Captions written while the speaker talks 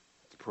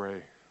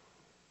pray.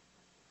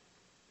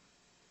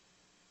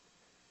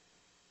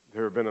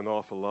 There have been an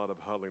awful lot of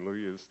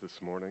hallelujahs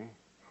this morning,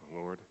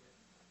 Lord,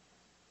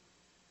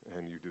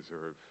 and you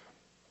deserve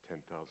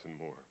 10,000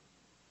 more.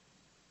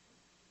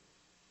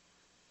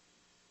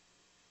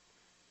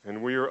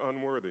 And we are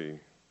unworthy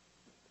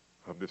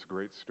of this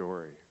great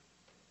story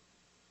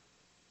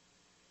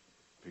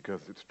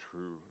because it's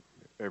true,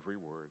 every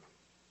word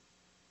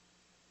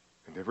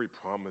and every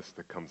promise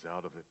that comes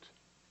out of it,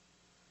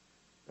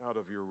 out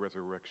of your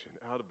resurrection,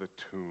 out of the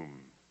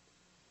tomb,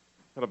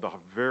 out of the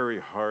very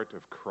heart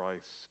of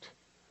Christ.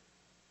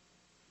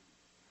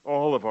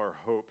 All of our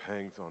hope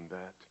hangs on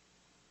that.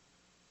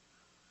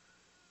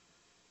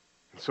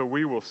 And so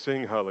we will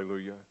sing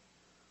hallelujah.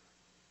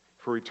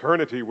 For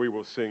eternity we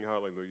will sing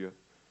hallelujah.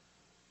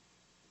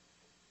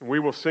 We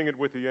will sing it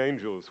with the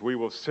angels. We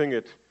will sing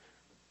it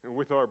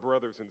with our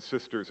brothers and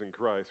sisters in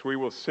Christ. We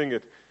will sing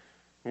it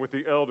with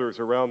the elders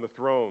around the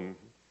throne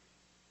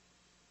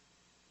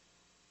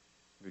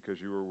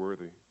because you are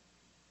worthy.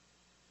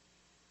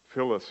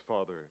 Fill us,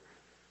 Father,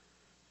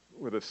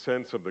 with a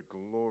sense of the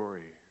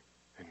glory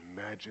and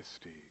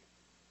majesty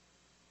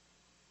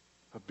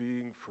of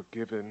being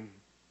forgiven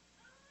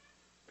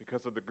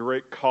because of the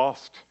great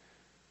cost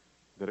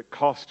that it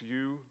cost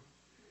you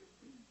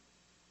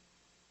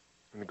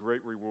and the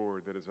great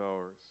reward that is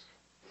ours.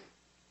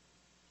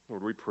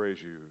 Lord, we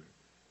praise you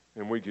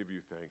and we give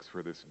you thanks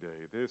for this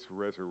day, this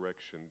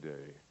resurrection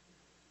day.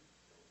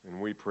 And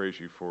we praise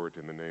you for it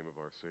in the name of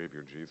our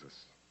Savior,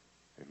 Jesus.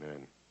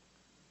 Amen.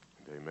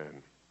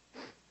 Amen.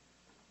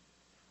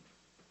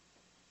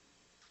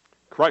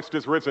 Christ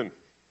is risen.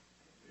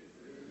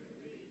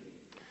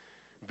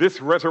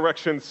 This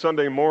Resurrection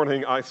Sunday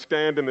morning, I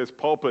stand in this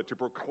pulpit to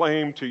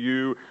proclaim to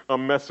you a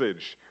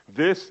message.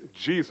 This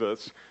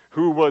Jesus,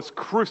 who was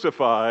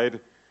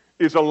crucified,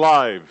 is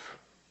alive.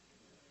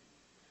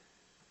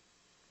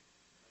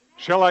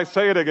 Shall I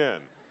say it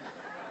again?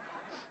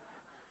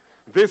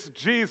 This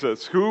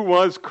Jesus, who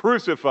was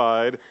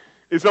crucified,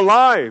 is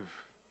alive.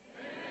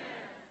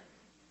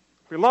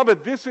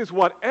 Beloved, this is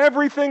what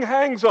everything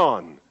hangs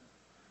on.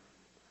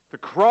 The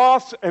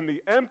cross and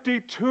the empty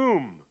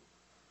tomb.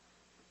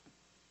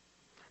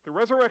 The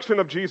resurrection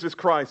of Jesus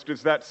Christ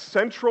is that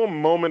central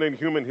moment in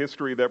human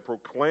history that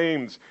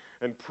proclaims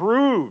and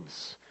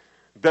proves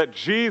that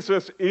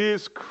Jesus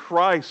is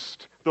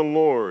Christ the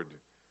Lord.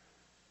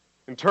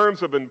 In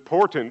terms of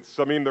importance,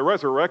 the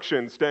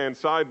resurrection stands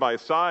side by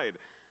side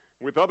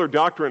with other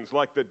doctrines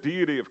like the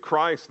deity of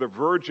Christ, the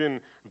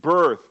virgin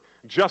birth,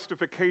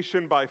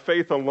 justification by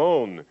faith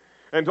alone,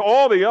 and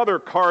all the other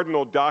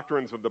cardinal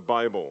doctrines of the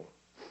Bible.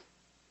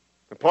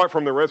 Apart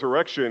from the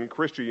resurrection,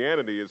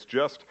 Christianity is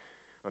just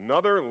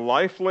another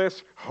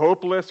lifeless,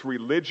 hopeless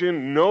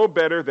religion, no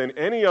better than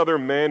any other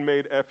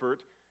man-made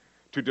effort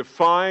to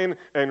define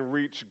and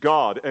reach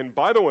God. And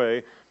by the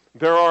way,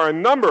 there are a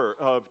number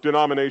of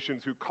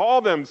denominations who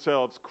call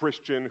themselves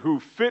Christian who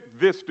fit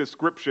this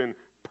description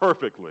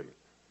perfectly.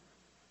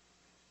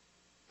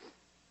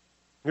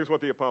 Here's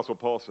what the Apostle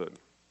Paul said.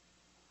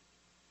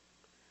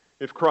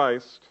 If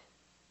Christ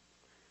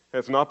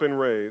has not been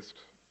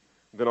raised,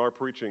 then our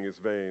preaching is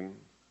vain.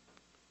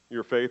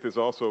 Your faith is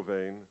also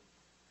vain,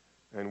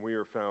 and we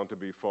are found to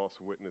be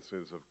false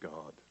witnesses of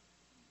God.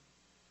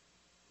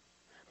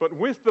 But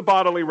with the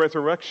bodily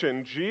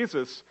resurrection,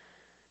 Jesus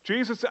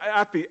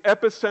at the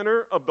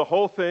epicenter of the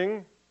whole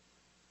thing,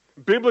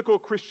 biblical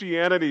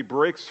Christianity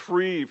breaks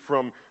free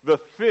from the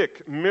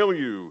thick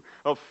milieu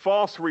of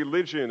false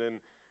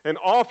religion and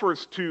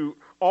offers to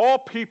all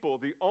people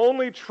the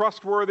only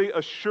trustworthy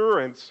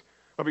assurance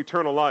of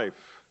eternal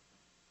life.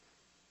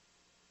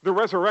 The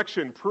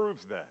resurrection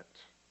proves that.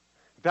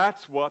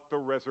 That's what the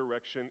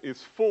resurrection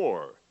is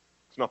for.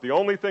 It's not the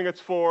only thing it's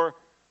for,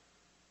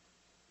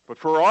 but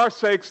for our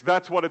sakes,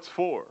 that's what it's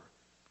for.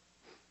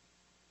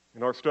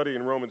 In our study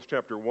in Romans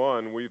chapter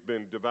 1, we've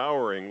been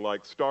devouring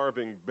like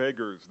starving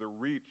beggars the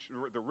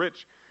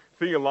rich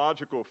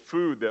theological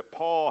food that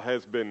Paul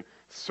has been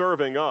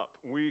serving up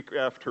week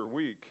after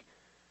week.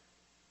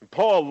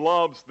 Paul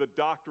loves the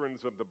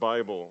doctrines of the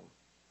Bible.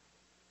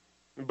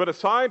 But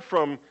aside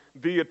from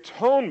the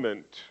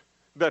atonement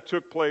that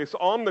took place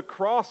on the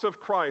cross of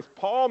Christ,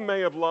 Paul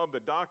may have loved the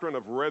doctrine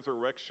of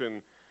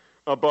resurrection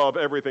above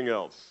everything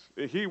else.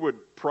 He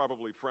would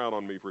probably frown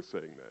on me for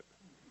saying that.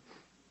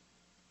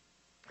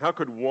 How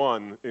could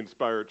one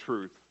inspired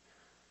truth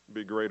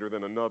be greater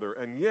than another?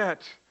 And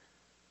yet,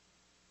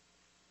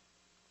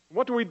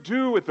 what do we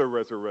do with the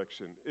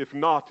resurrection if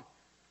not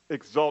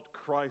exalt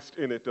Christ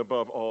in it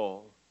above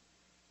all?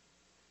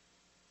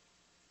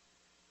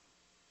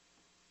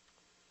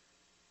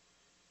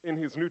 In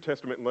his New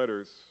Testament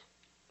letters,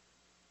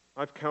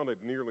 I've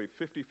counted nearly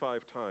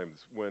 55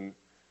 times when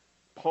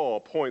Paul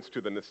points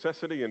to the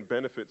necessity and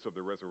benefits of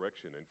the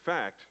resurrection. In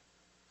fact,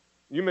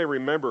 you may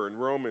remember in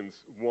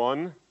Romans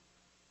 1,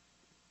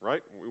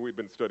 right? We've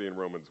been studying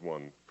Romans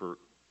 1 for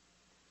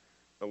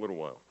a little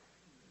while.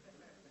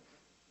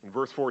 In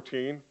verse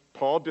 14,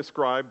 Paul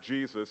described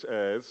Jesus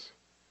as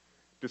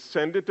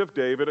descendant of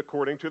David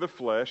according to the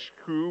flesh,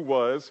 who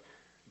was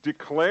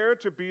declared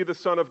to be the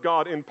Son of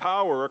God in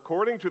power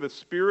according to the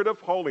Spirit of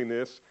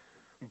holiness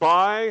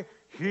by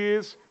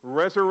his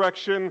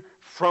resurrection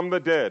from the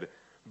dead.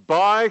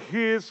 By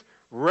his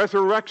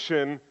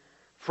resurrection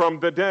from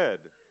the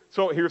dead.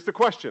 So here's the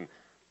question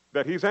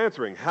that he's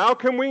answering. How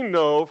can we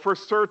know for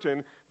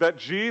certain that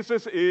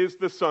Jesus is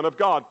the Son of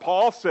God?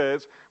 Paul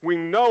says we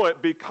know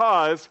it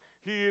because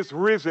he is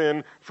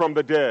risen from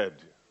the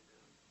dead.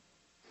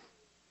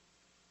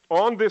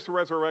 On this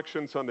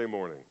Resurrection Sunday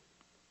morning,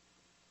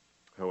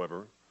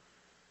 however,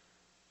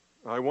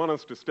 I want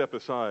us to step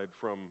aside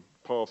from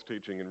Paul's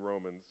teaching in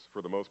Romans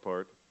for the most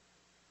part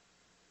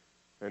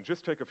and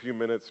just take a few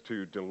minutes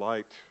to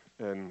delight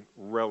and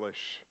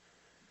relish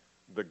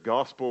the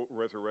gospel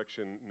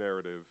resurrection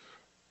narrative.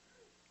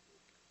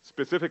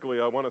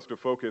 Specifically, I want us to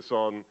focus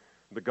on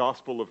the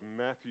Gospel of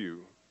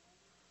Matthew.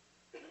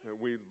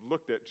 We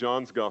looked at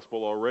John's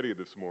Gospel already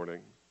this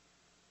morning.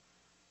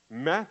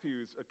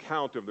 Matthew's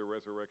account of the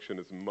resurrection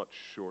is much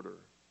shorter.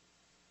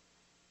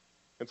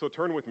 And so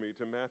turn with me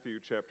to Matthew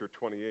chapter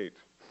 28.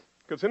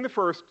 Because in the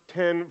first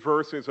 10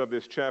 verses of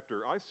this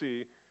chapter, I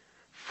see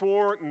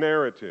four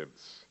narrative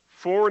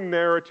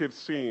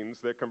scenes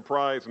that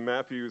comprise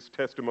Matthew's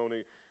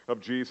testimony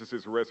of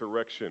Jesus'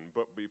 resurrection.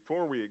 But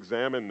before we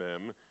examine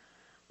them,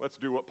 let's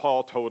do what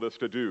Paul told us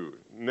to do,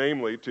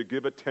 namely to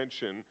give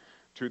attention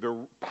to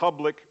the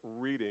public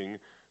reading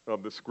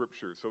of the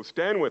Scriptures. So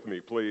stand with me,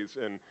 please,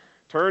 and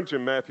turn to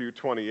Matthew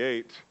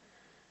 28,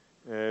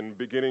 and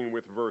beginning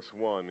with verse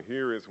 1.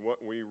 Here is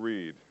what we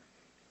read.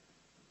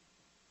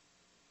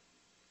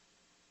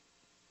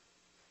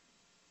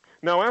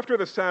 Now after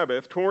the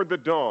Sabbath, toward the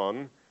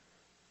dawn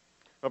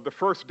of the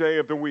first day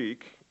of the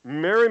week,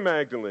 Mary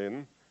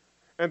Magdalene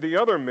and the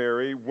other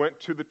Mary went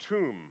to the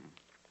tomb.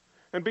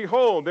 And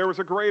behold, there was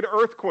a great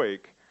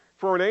earthquake,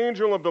 for an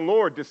angel of the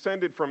Lord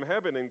descended from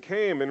heaven and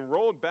came and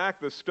rolled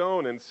back the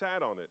stone and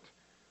sat on it.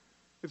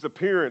 His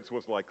appearance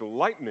was like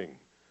lightning,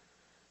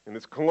 and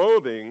his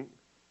clothing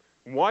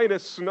white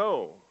as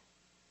snow.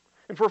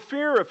 And for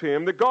fear of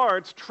him, the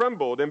guards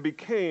trembled and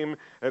became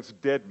as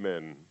dead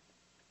men.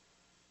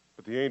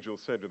 But the angel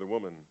said to the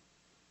woman,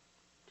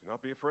 "Do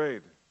not be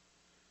afraid,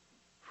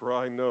 for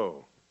I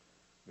know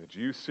that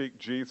you seek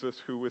Jesus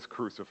who was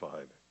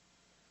crucified.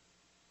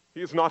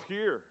 He is not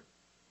here,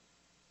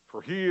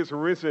 for he is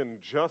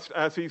risen just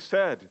as he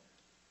said.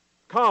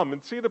 Come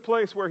and see the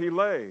place where he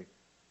lay,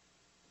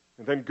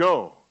 and then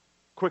go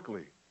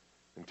quickly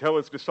and tell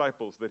his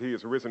disciples that he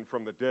is risen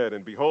from the dead.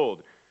 And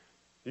behold,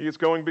 he is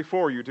going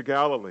before you to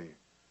Galilee.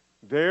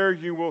 There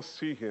you will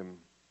see him.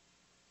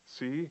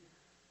 See,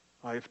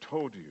 I have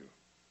told you."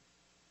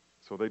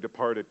 So they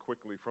departed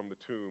quickly from the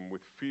tomb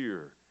with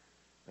fear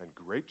and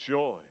great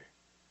joy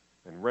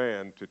and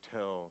ran to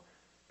tell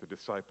the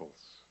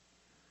disciples.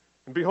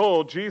 And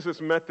behold, Jesus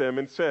met them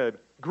and said,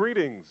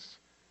 "Greetings."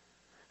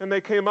 And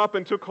they came up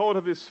and took hold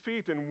of his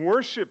feet and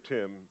worshipped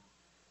him.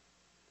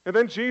 And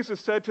then Jesus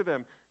said to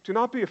them, "Do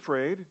not be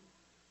afraid.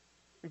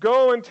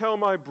 Go and tell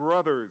my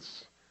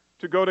brothers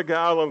to go to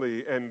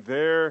Galilee, and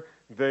there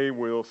they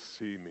will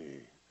see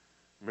me."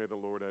 May the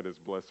Lord add his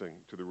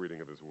blessing to the reading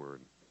of his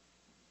word.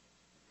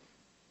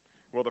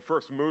 Well, the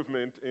first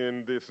movement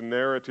in this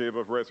narrative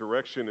of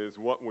resurrection is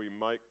what we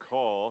might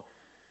call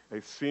a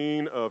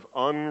scene of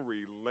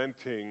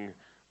unrelenting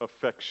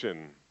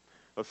affection.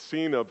 A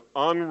scene of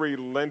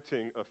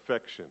unrelenting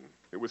affection.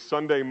 It was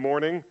Sunday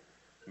morning,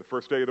 the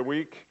first day of the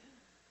week.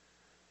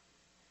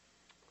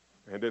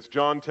 And as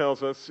John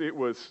tells us, it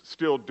was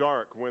still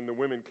dark when the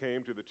women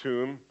came to the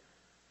tomb.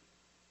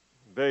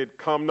 They'd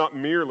come not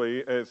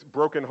merely as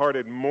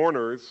broken-hearted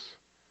mourners,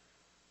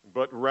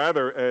 but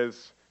rather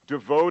as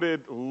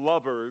devoted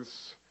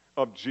lovers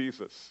of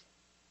Jesus.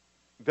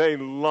 They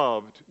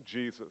loved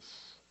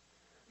Jesus.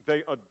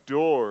 They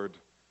adored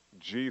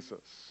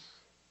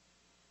Jesus.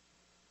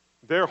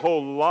 Their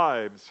whole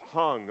lives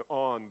hung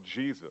on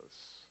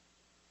Jesus.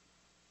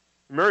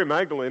 Mary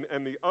Magdalene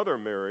and the other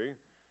Mary,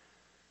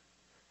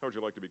 how would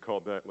you like to be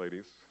called that,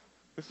 ladies?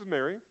 This is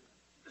Mary,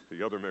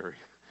 the other Mary.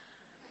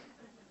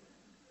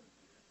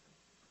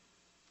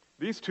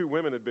 These two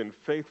women had been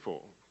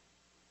faithful.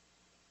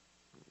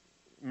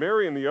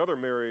 Mary and the other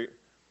Mary,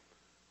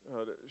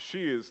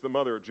 she is the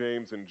mother of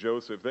James and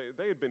Joseph.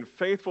 They had been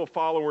faithful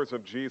followers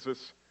of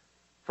Jesus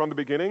from the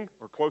beginning,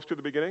 or close to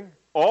the beginning,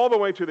 all the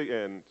way to the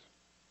end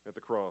at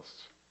the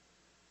cross.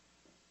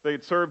 They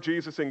had served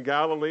Jesus in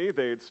Galilee.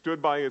 They had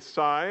stood by his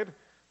side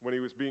when he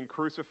was being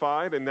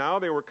crucified, and now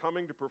they were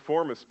coming to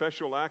perform a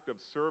special act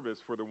of service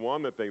for the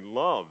one that they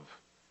love.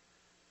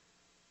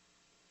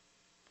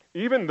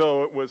 Even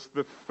though it was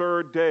the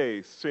third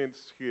day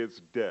since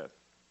his death.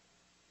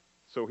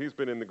 So he's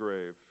been in the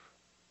grave.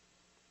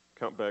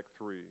 Count back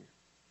 3.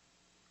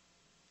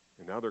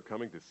 And now they're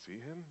coming to see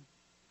him?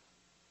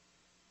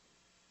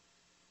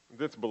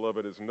 This,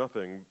 beloved, is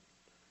nothing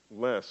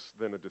less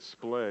than a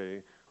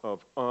display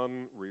of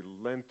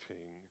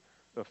unrelenting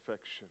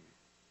affection.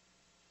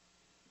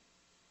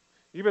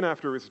 Even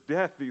after his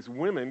death, these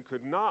women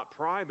could not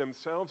pry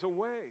themselves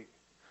away.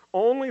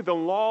 Only the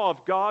law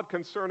of God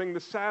concerning the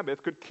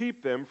Sabbath could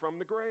keep them from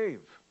the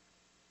grave.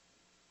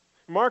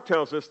 Mark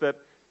tells us that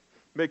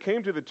they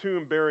came to the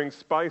tomb bearing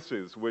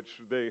spices,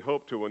 which they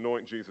hoped to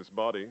anoint Jesus'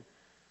 body.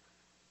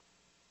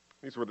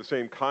 These were the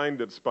same kind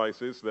of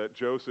spices that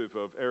Joseph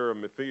of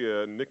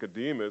Arimathea and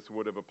Nicodemus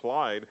would have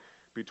applied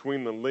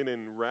between the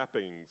linen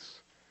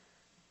wrappings.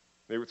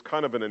 It was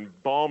kind of an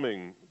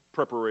embalming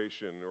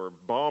preparation or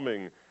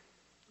balming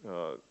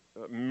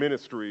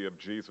ministry of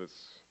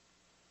Jesus.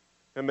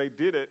 And they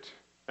did it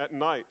at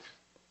night,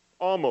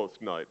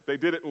 almost night. They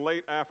did it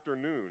late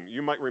afternoon.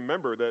 You might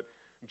remember that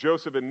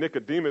Joseph and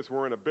Nicodemus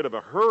were in a bit of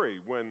a hurry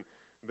when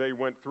they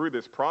went through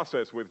this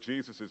process with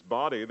Jesus'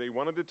 body. They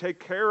wanted to take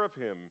care of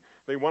him.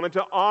 They wanted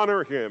to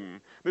honor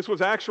him. This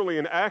was actually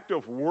an act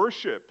of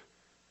worship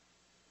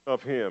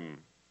of him.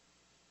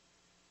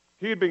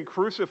 He had been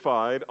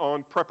crucified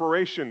on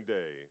preparation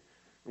day,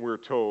 we're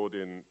told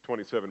in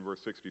 27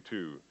 verse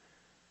 62.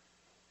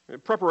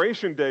 And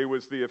preparation day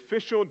was the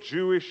official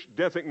Jewish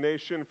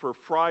designation for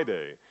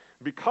Friday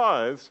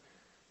because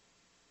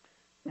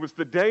it was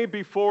the day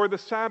before the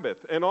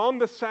Sabbath. And on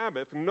the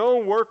Sabbath, no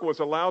work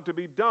was allowed to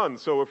be done.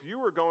 So if you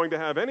were going to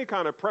have any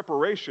kind of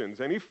preparations,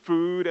 any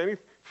food, any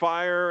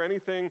fire,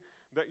 anything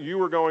that you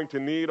were going to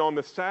need on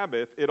the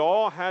Sabbath, it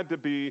all had to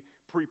be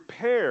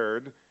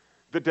prepared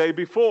the day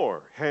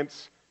before,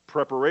 hence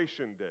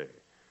preparation day,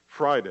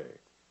 Friday.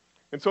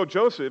 And so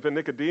Joseph and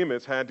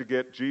Nicodemus had to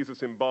get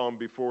Jesus embalmed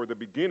before the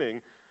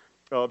beginning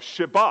of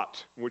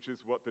Shabbat, which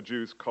is what the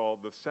Jews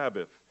called the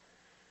Sabbath.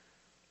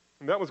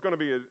 And that was going to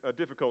be a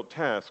difficult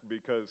task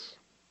because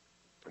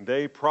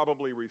they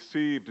probably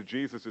received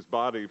Jesus'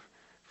 body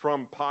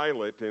from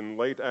Pilate in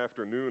late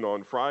afternoon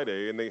on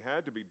Friday, and they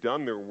had to be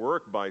done their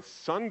work by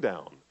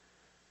sundown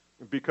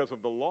because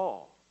of the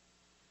law.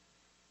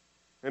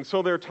 And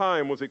so their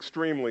time was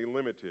extremely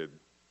limited.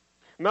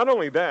 Not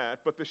only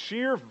that, but the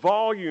sheer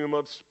volume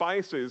of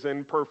spices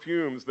and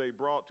perfumes they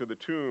brought to the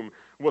tomb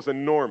was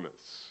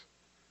enormous.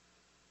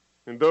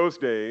 In those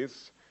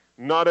days,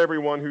 not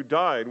everyone who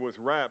died was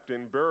wrapped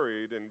and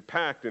buried and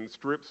packed in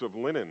strips of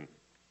linen.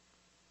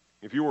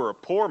 If you were a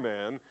poor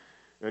man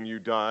and you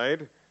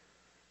died,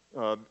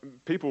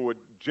 people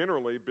would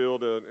generally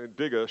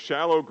dig a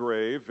shallow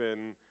grave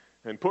and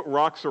put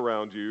rocks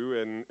around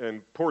you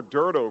and pour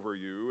dirt over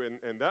you,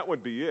 and that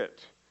would be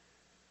it.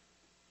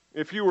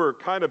 If you were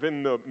kind of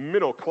in the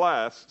middle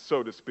class,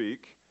 so to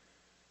speak,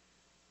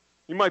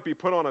 you might be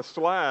put on a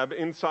slab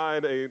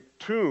inside a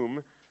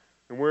tomb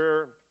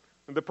where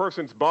the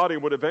person's body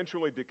would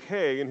eventually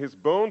decay and his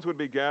bones would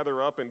be gathered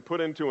up and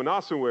put into an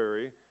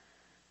ossuary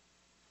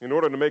in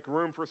order to make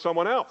room for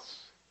someone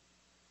else.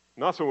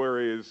 An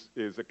ossuary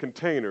is a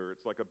container.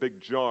 It's like a big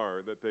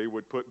jar that they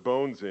would put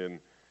bones in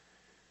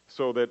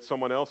so that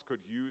someone else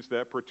could use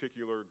that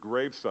particular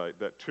gravesite,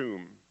 that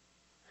tomb.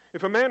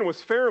 If a man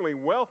was fairly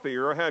wealthy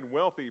or had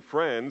wealthy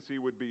friends, he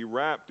would be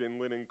wrapped in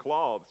linen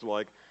cloths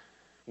like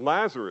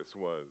Lazarus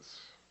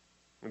was.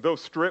 And those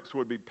strips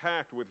would be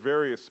packed with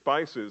various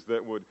spices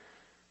that would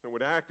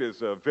act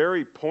as a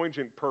very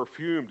pungent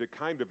perfume to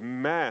kind of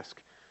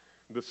mask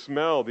the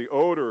smell, the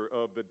odor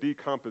of the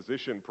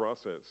decomposition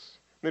process.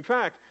 In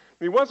fact,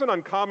 it wasn't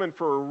uncommon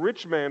for a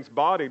rich man's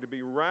body to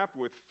be wrapped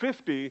with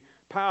 50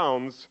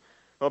 pounds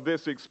of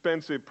this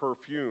expensive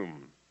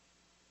perfume.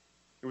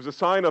 It was a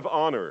sign of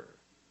honor.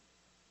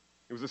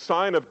 It was a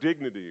sign of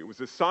dignity. It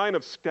was a sign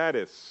of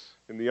status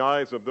in the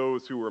eyes of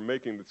those who were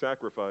making the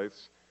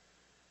sacrifice.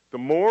 The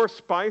more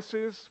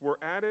spices were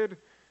added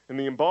in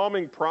the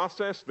embalming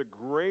process, the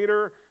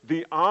greater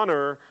the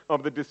honor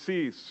of the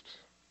deceased.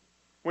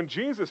 When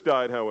Jesus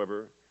died,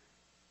 however,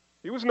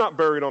 he was not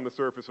buried on the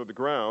surface of the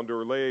ground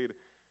or laid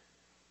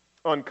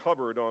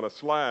uncovered on a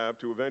slab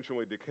to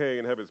eventually decay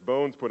and have his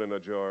bones put in a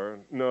jar.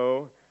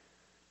 No,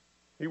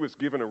 he was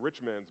given a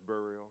rich man's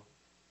burial.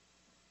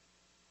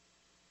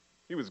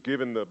 He was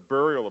given the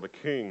burial of a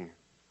king.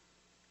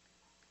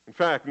 In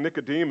fact,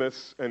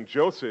 Nicodemus and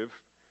Joseph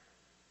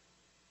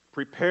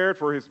prepared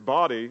for his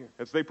body.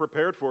 As they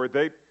prepared for it,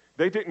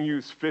 they didn't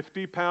use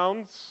 50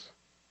 pounds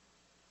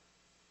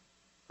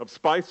of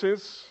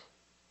spices.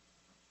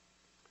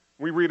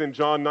 We read in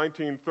John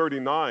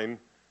 19:39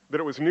 that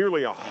it was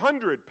nearly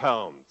 100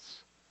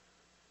 pounds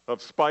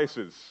of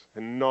spices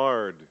and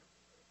nard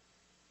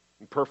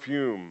and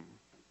perfume.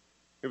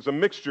 It was a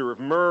mixture of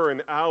myrrh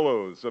and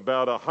aloes,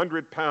 about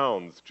 100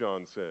 pounds,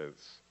 John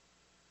says.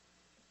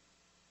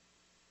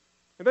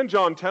 And then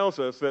John tells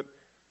us that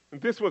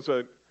this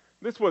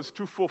was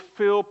to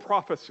fulfill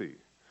prophecy.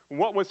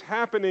 What was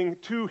happening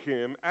to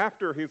him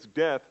after his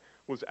death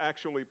was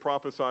actually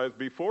prophesied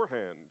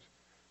beforehand,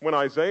 when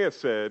Isaiah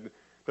said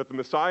that the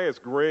Messiah's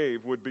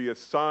grave would be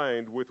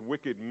assigned with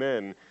wicked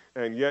men,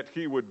 and yet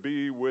he would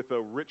be with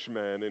a rich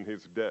man in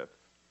his death.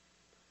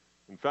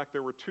 In fact,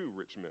 there were 2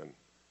 rich men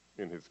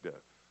in his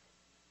death.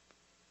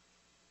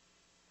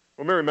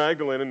 Well, Mary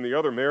Magdalene and the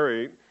other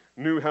Mary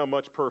knew how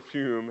much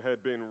perfume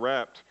had been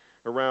wrapped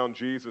around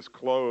Jesus'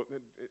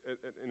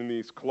 in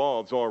these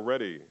cloths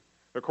already.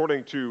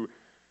 According to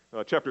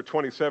chapter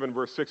 27,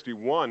 verse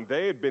 61,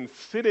 they had been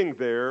sitting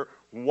there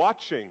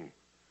watching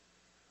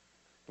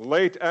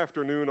late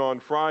afternoon on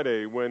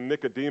Friday when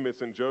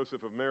Nicodemus and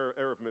Joseph of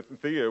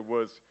Arimathea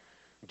was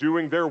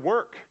doing their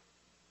work,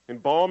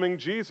 embalming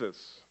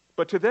Jesus.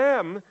 But to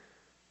them,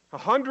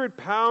 100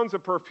 pounds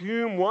of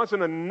perfume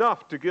wasn't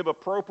enough to give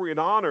appropriate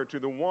honor to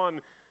the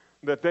one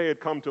that they had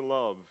come to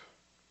love.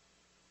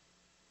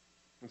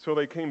 And so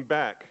they came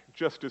back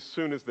just as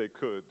soon as they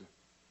could.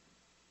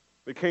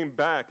 They came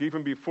back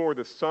even before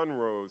the sun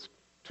rose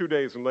 2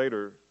 days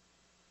later.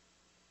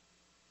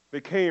 They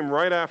came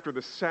right after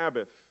the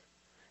Sabbath,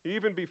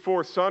 even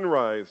before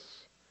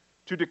sunrise,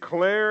 to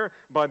declare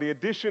by the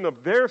addition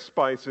of their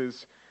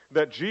spices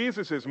that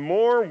Jesus is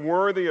more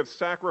worthy of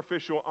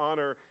sacrificial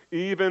honor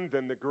even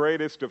than the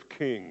greatest of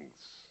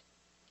kings.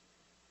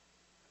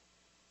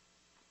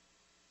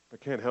 I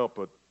can't help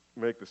but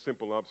make the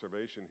simple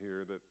observation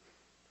here that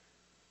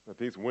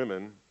these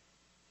women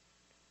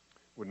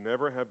would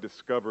never have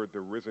discovered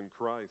the risen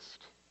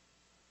Christ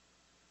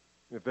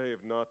if they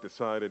have not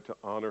decided to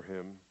honor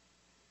him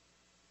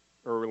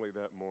early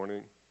that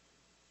morning,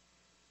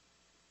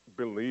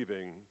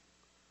 believing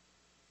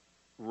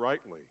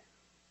rightly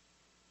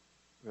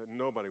that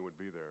nobody would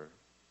be there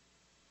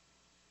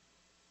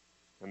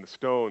and the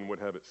stone would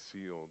have it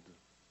sealed.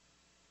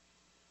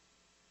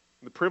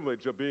 The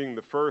privilege of being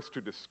the first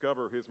to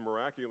discover his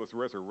miraculous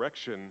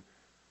resurrection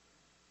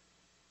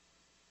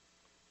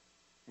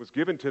was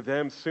given to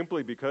them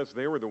simply because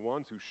they were the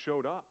ones who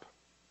showed up.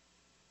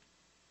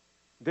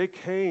 They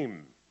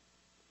came.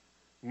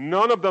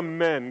 None of the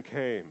men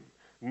came.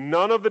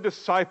 None of the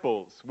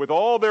disciples, with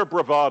all their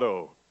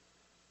bravado,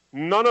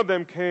 none of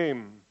them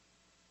came.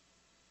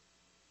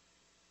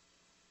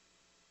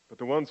 But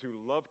the ones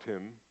who loved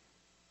him,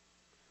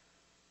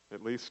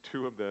 at least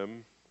two of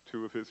them,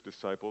 two of his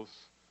disciples,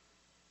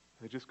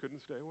 they just couldn't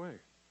stay away.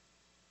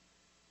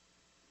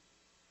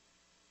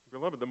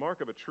 Beloved, the mark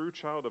of a true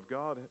child of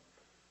God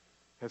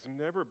has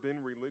never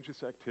been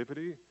religious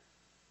activity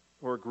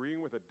or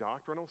agreeing with a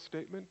doctrinal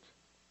statement.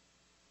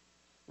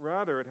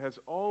 Rather, it has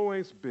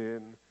always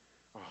been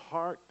a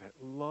heart that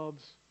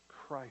loves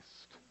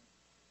Christ.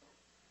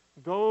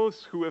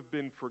 Those who have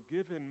been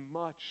forgiven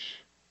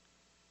much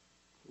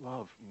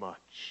love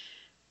much.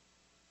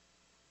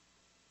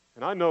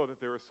 And I know that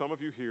there are some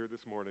of you here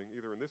this morning,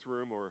 either in this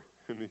room or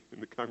in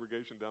the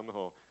congregation down the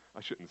hall.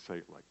 I shouldn't say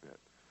it like that.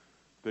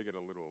 They get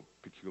a little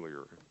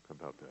peculiar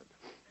about that.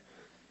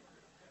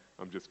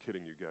 I'm just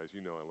kidding, you guys.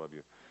 You know I love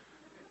you.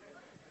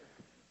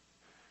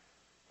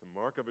 The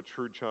mark of a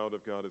true child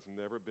of God has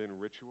never been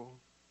ritual.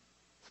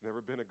 It's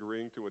never been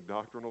agreeing to a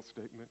doctrinal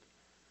statement.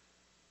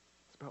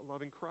 It's about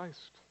loving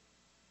Christ.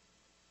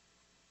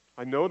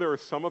 I know there are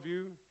some of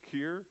you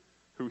here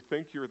who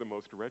think you're the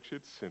most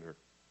wretched sinner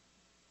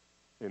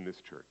in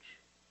this church.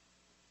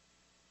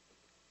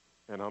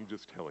 And I'm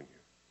just telling you,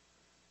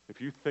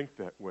 if you think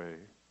that way,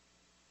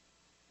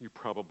 you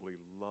probably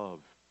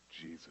love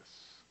Jesus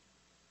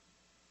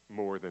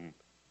more than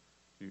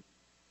you,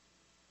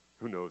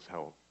 who knows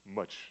how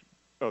much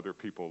other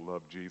people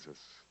love Jesus.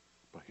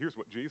 But here's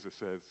what Jesus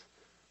says: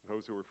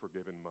 those who are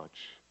forgiven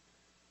much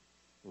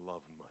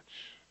love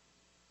much.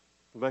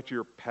 Let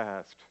your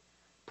past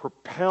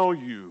propel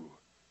you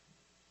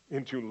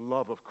into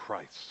love of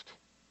Christ.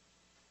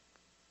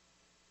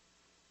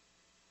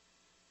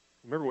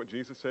 Remember what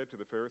Jesus said to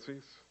the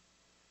Pharisees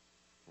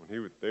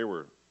when they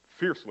were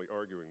fiercely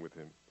arguing with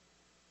him,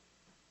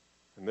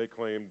 and they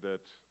claimed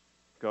that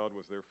God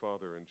was their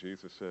father, and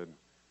Jesus said,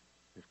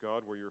 if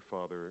God were your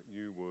father,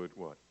 you would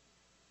what?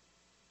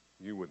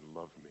 You would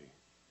love me.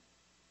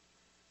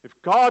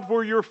 If God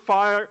were your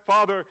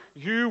father,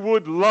 you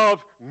would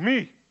love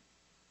me.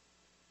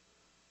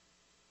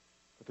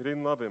 But they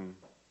didn't love him.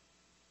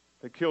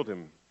 They killed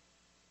him.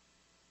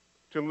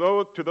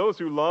 To those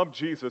who love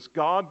Jesus,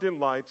 God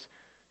delights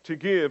to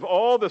give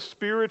all the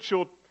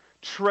spiritual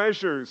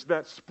treasures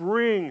that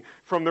spring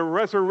from the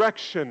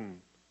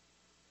resurrection.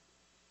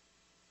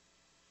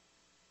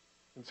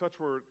 And such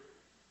were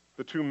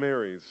the two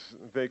Marys.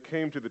 They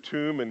came to the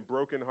tomb in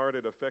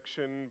broken-hearted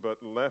affection,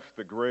 but left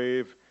the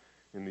grave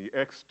in the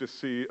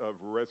ecstasy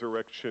of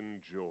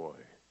resurrection joy.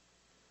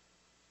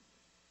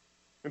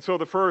 And so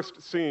the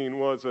first scene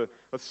was a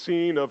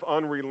scene of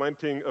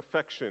unrelenting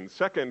affection.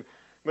 Second,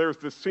 there's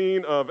the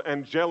scene of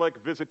angelic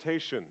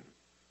visitation.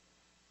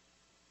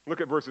 Look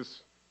at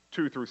verses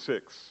 2 through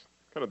 6,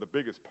 kind of the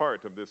biggest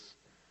part of this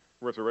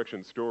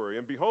resurrection story.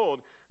 And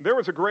behold, there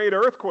was a great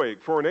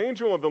earthquake, for an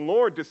angel of the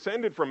Lord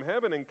descended from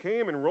heaven and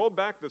came and rolled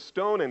back the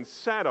stone and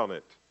sat on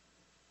it.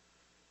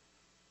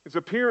 His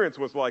appearance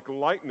was like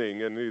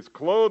lightning, and his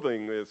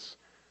clothing is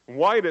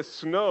white as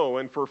snow.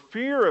 And for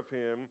fear of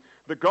him,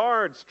 the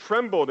guards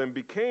trembled and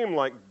became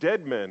like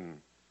dead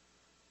men.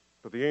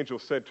 But the angel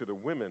said to the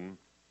women,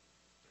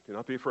 do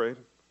not be afraid.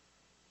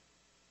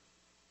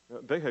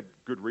 They had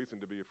good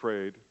reason to be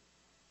afraid,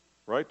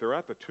 right? They're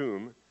at the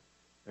tomb,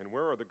 and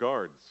where are the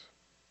guards?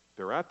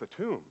 They're at the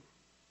tomb.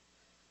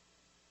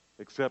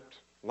 Except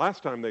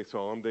last time they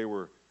saw them, they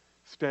were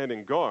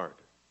standing guard,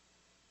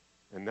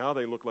 and now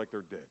they look like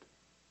they're dead.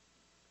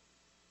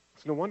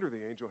 It's no wonder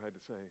the angel had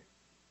to say,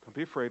 don't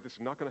be afraid, this is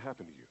not going to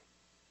happen to you.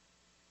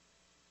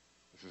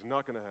 This is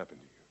not going to happen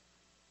to you.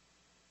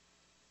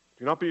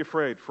 Do not be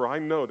afraid, for I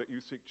know that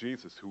you seek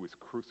Jesus who is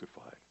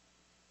crucified.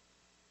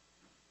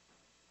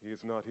 He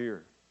is not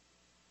here,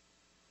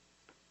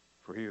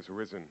 for he is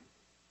risen,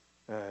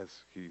 as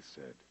he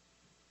said.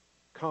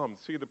 Come,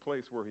 see the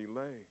place where he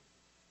lay.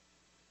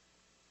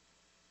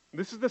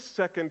 This is the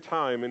second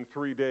time in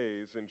 3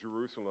 days in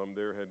Jerusalem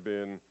there had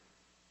been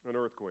an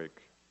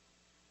earthquake.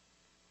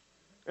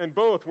 And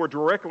both were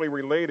directly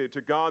related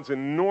to God's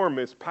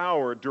enormous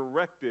power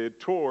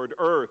directed toward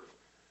earth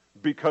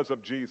because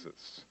of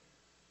Jesus.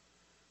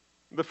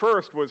 The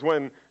first was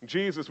when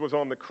Jesus was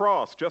on the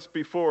cross. Just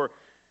before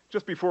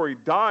he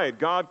died,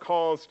 God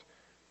caused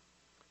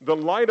the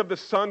light of the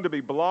sun to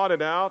be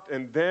blotted out,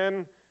 and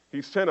then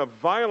he sent a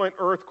violent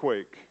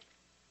earthquake.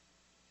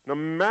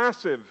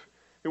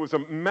 It was a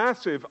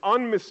massive,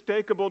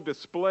 unmistakable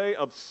display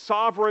of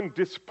sovereign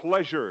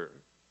displeasure.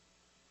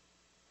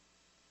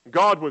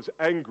 God was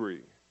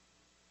angry.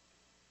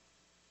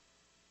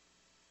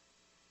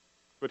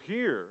 But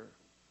here,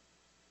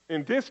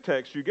 in this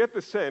text, you get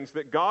the sense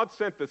that God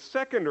sent the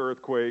second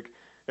earthquake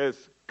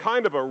as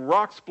kind of a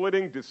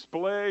rock-splitting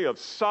display of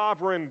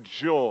sovereign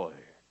joy.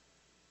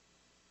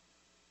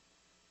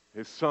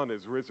 His Son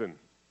is risen,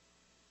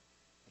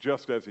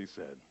 just as he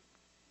said.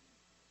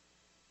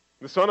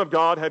 The Son of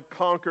God had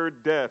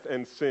conquered death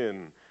and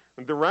sin,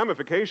 and the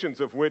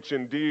ramifications of which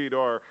indeed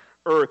are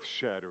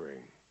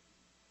earth-shattering.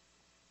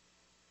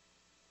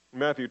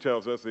 Matthew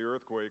tells us the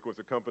earthquake was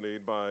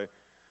accompanied by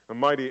a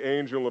mighty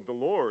angel of the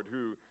Lord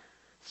who,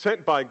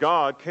 sent by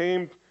God,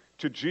 came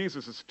to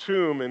Jesus'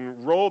 tomb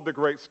and rolled the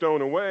great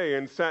stone away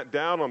and sat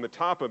down on the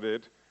top of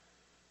it,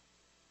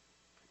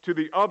 to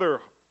the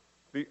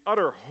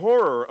utter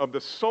horror of the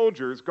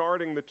soldiers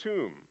guarding the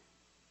tomb,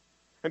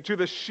 and to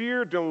the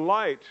sheer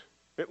delight,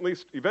 at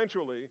least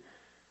eventually,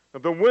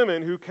 of the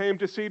women who came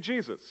to see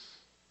Jesus.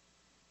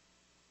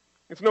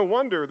 It's no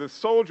wonder the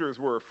soldiers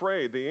were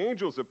afraid. The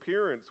angel's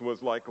appearance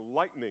was like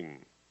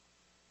lightning.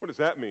 What does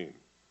that mean?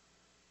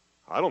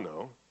 I don't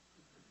know.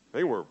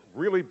 They were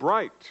really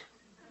bright.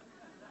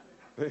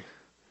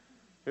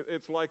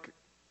 It's like,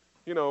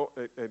 a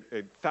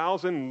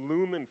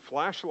 1,000-lumen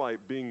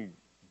flashlight being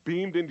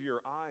beamed into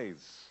your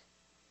eyes.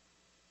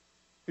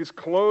 His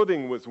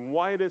clothing was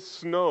white as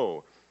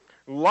snow.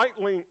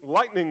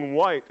 Lightning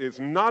white is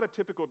not a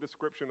typical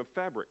description of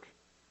fabric.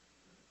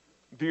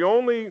 The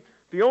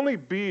only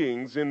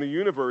beings in the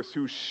universe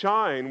who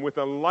shine with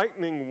a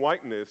lightning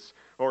whiteness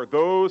are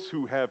those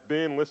who have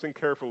been, listen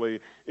carefully,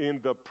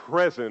 in the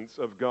presence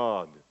of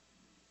God.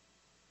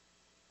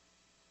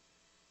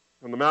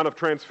 On the Mount of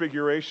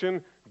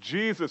Transfiguration,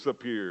 Jesus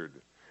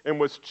appeared and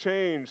was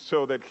changed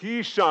so that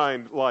he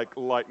shined like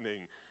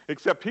lightning,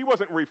 except he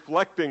wasn't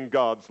reflecting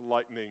God's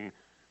light,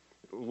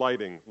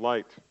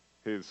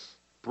 his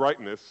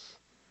brightness.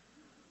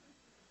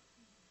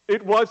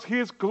 It was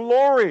his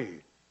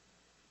glory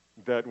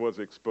that was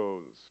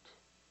exposed.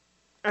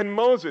 And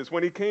Moses,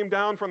 when he came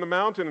down from the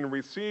mountain and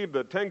received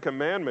the 10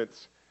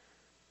 Commandments,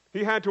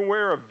 he had to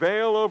wear a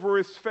veil over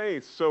his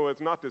face so as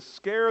not to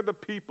scare the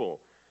people,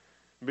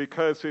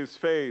 because his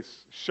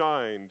face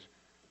shined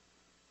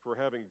for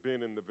having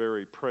been in the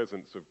very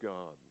presence of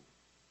God.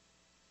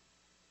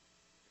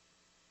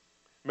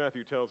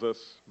 Matthew tells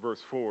us,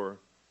 verse 4,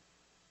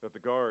 that the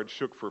guards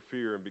shook for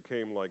fear and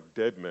became like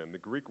dead men. The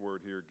Greek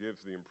word here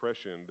gives the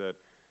impression that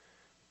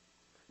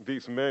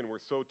these men were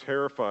so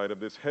terrified of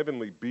this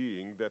heavenly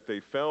being that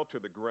they fell to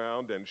the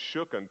ground and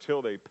shook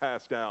until they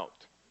passed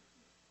out.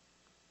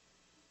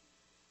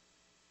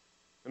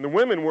 And the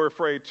women were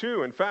afraid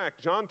too. In fact,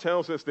 John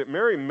tells us that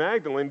Mary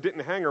Magdalene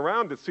didn't hang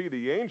around to see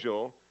the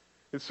angel.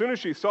 As soon as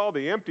she saw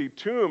the empty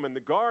tomb and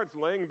the guards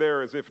laying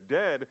there as if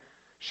dead,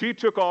 she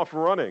took off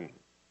running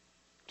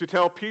to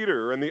tell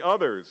Peter and the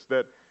others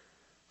that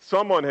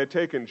someone had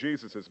taken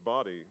Jesus'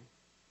 body.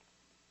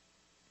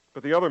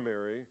 But the other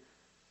Mary,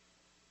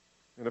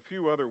 and a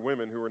few other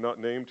women who are not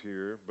named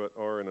here but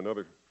are in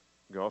another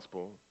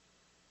gospel,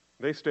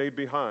 they stayed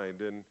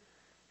behind and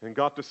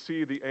got to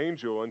see the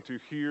angel and to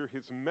hear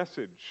his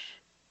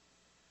message.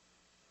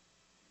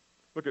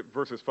 Look at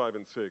verses 5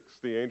 and 6.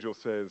 The angel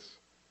says,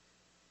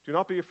 "Do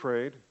not be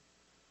afraid,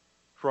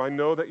 for I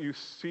know that you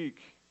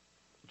seek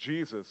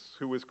Jesus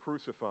who is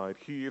crucified.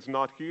 He is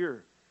not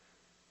here,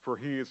 for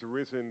he is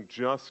risen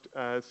just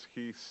as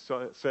he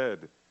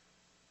said.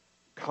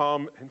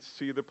 Come and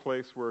see the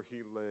place where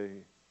he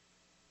lay."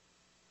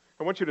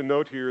 I want you to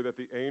note here that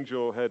the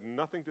angel had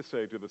nothing to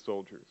say to the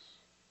soldiers.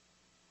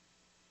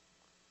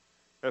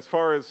 As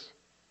far as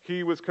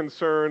he was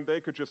concerned,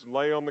 they could just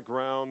lay on the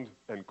ground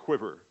and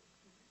quiver.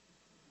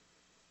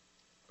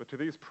 But to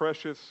these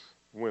precious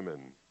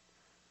women,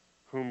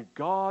 whom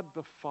God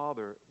the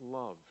Father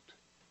loved,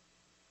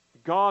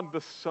 God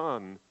the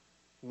Son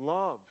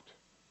loved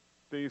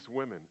these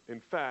women. In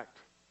fact,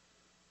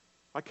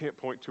 I can't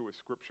point to a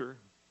scripture,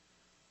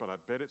 but I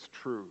bet it's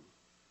true.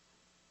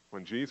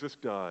 When Jesus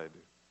died,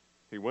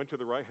 he went to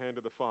the right hand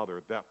of the Father.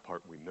 That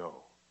part we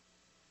know.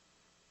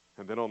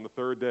 And then on the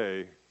third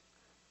day,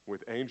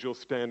 with angels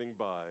standing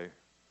by,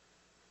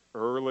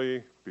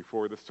 early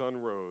before the sun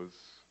rose,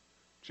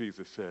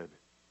 Jesus said,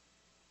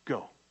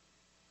 "Go,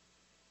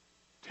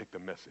 take the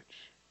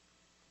message,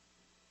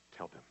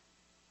 tell them."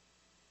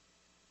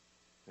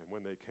 And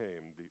when they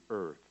came, the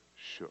earth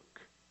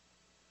shook.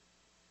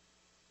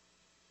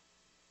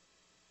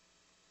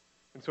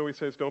 And so he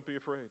says, don't be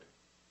afraid.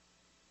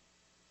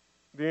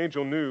 The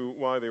angel knew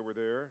why they were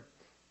there.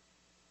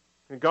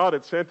 And God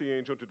had sent the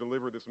angel to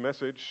deliver this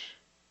message.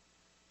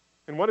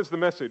 And what is the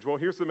message? Well,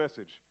 here's the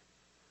message.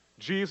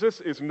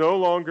 Jesus is no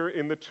longer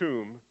in the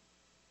tomb,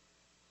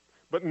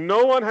 but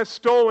no one has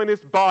stolen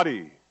his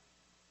body.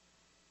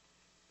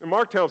 And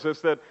Mark tells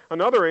us that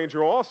another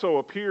angel also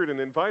appeared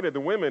and invited the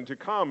women to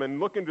come and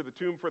look into the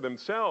tomb for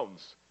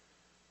themselves.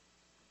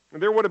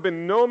 And there would have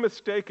been no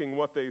mistaking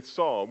what they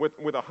saw. With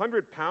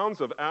 100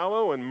 pounds of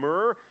aloe and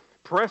myrrh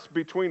pressed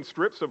between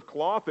strips of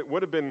cloth, it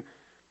would have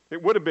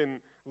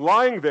been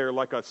lying there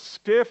like a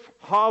stiff,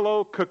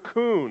 hollow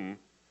cocoon,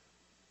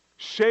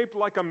 shaped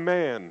like a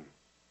man.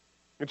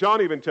 And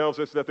John even tells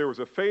us that there was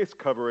a face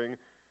covering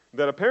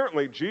that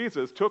apparently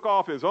Jesus took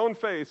off his own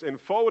face and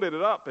folded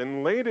it up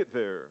and laid it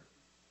there.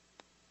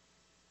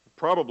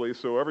 Probably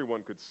so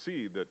everyone could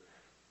see that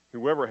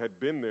whoever had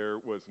been there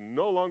was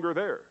no longer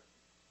there.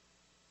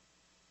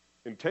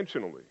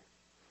 Intentionally.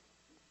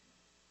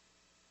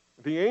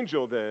 The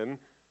angel then,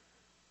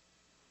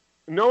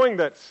 knowing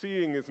that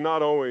seeing is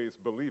not always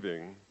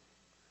believing,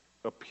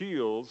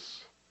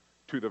 appeals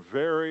to the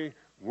very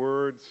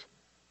words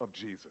of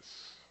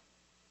Jesus.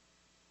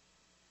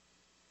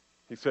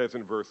 He says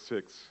in verse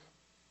 6,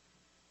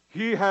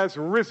 "He has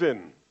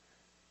risen."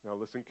 Now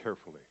listen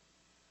carefully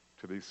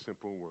to these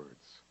simple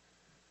words.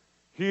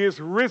 He is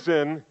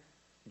risen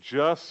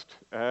just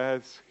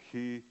as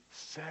he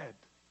said.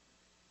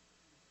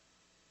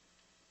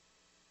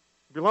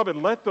 Beloved,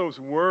 let those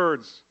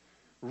words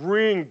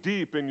ring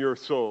deep in your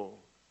soul.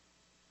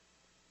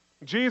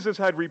 Jesus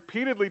had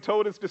repeatedly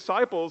told his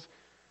disciples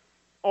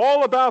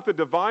all about the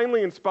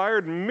divinely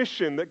inspired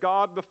mission that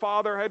God the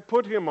Father had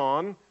put him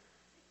on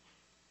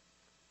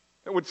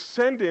that would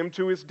send him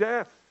to his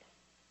death.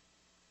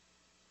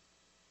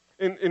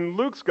 In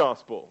Luke's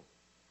gospel,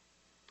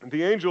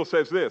 the angel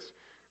says this,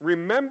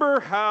 "Remember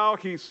how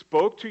he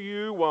spoke to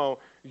you while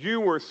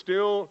you were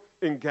still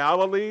in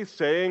Galilee,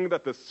 saying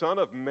that the Son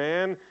of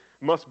Man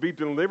must be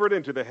delivered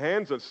into the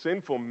hands of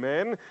sinful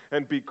men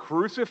and be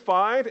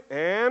crucified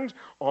and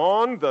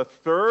on the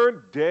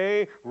third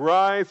day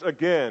rise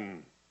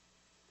again."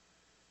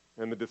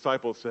 And the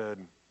disciples said,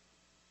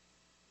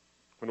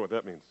 I wonder what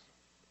that means.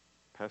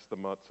 Pass the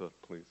matzah,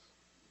 please.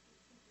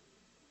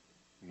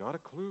 Not a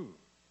clue.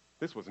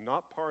 This was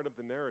not part of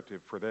the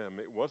narrative for them.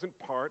 It wasn't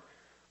part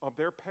of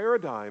their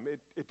paradigm.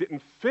 It didn't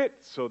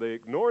fit, so they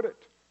ignored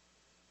it.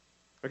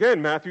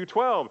 Again, Matthew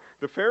 12,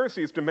 the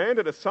Pharisees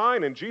demanded a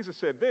sign, and Jesus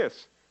said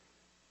this,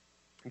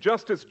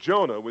 "Just as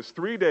Jonah was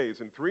 3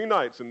 days and 3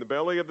 nights in the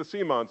belly of the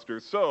sea monster,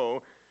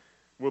 so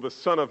will the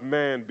Son of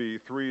Man be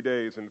 3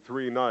 days and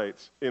 3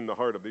 nights in the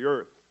heart of the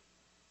earth."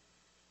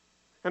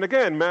 And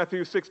again,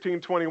 Matthew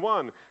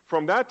 16:21,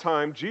 from that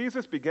time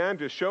Jesus began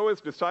to show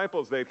his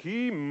disciples that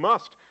he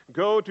must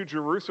go to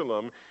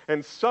Jerusalem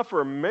and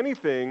suffer many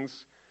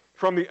things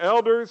from the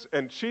elders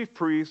and chief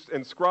priests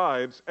and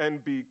scribes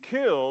and be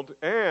killed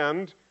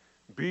and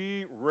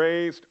be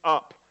raised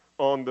up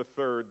on the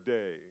third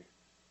day.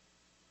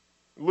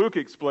 Luke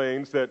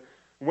explains that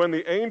when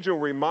the angel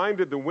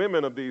reminded the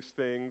women of these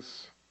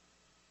things,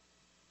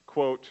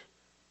 quote,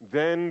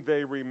 "Then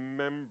they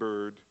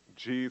remembered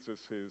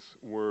Jesus'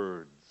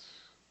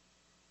 words."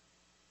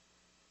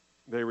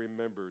 They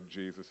remembered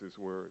Jesus'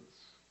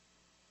 words.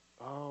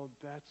 Oh,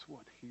 that's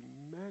what he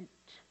meant.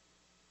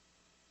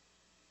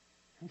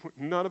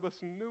 None of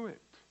us knew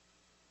it.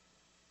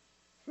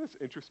 Isn't this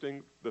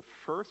interesting? The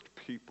first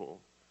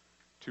people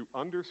to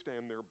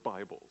understand their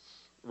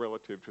Bibles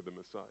relative to the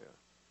Messiah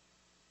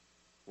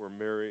were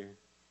Mary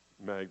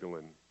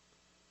Magdalene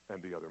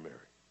and the other Mary.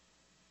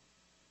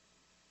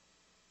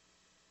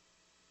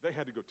 They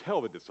had to go tell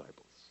the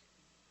disciples.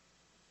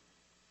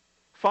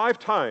 5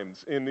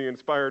 times in the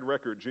inspired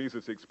record,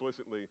 Jesus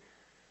explicitly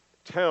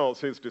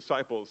tells his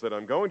disciples that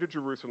I'm going to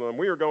Jerusalem,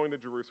 we are going to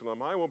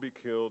Jerusalem, I will be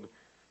killed,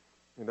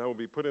 and I will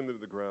be put into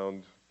the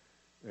ground,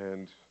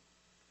 and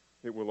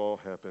it will all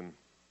happen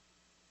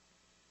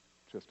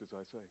just as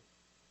I say.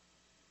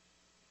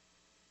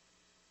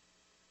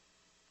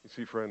 You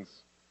see,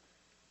 friends,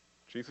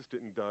 Jesus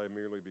didn't die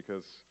merely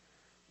because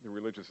the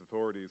religious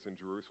authorities in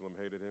Jerusalem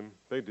hated him.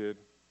 They did.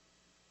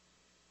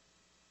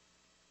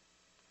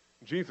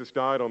 Jesus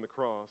died on the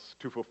cross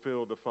to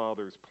fulfill the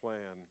Father's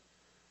plan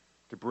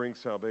to bring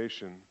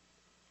salvation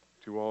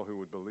to all who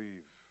would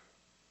believe.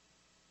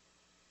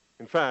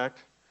 In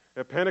fact,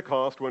 at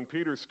Pentecost, when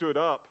Peter stood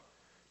up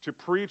to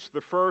preach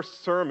the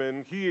first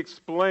sermon, he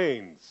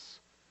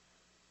explains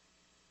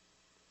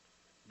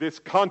this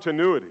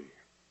continuity,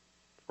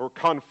 or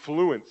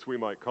confluence, we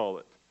might call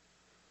it.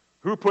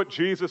 Who put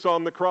Jesus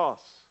on the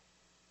cross?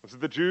 Was it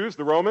the Jews,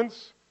 the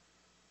Romans?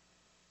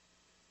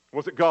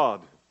 Was it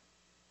God?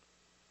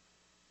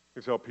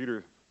 Here's how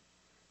Peter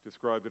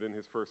described it in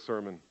his first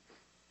sermon.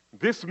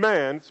 This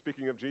man,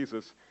 speaking of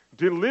Jesus,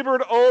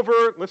 delivered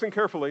over, listen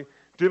carefully,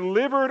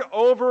 delivered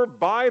over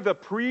by the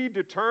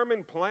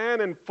predetermined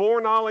plan and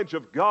foreknowledge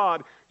of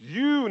God,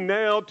 you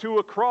nailed to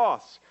a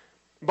cross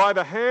by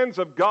the hands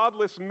of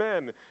godless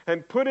men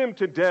and put him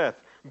to death.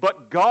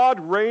 But God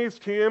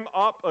raised him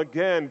up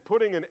again,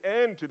 putting an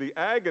end to the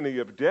agony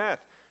of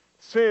death,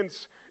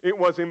 since it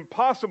was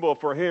impossible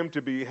for him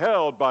to be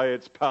held by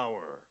its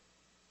power.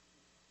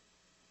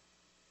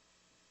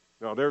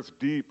 Now, there's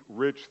deep,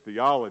 rich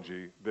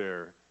theology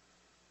there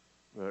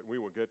that we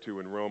will get to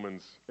in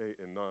Romans 8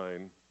 and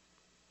 9,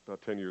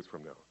 about 10 years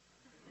from now.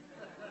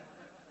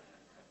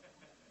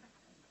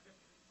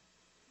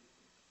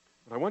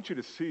 What I want you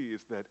to see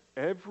is that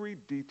every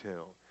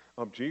detail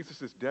of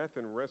Jesus' death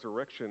and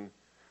resurrection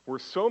were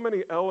so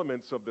many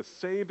elements of the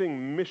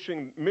saving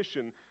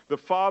mission the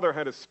Father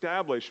had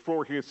established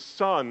for his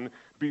Son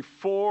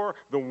before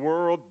the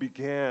world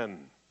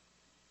began.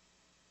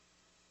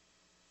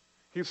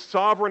 His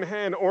sovereign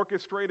hand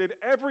orchestrated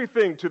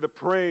everything to the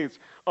praise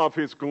of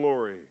his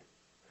glory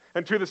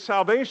and to the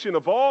salvation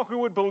of all who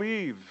would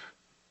believe.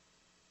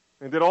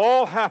 And it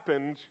all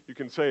happened, you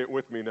can say it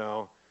with me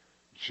now,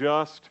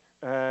 just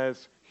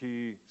as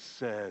he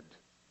said.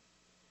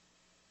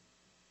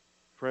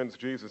 Friends,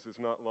 Jesus is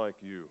not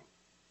like you.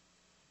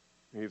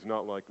 He's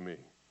not like me.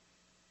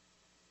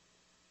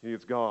 He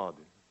is God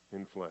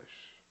in flesh.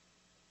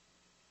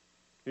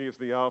 He is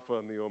the Alpha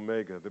and the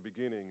Omega, the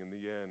beginning and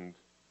the end.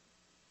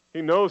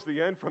 He knows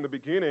the end from the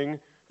beginning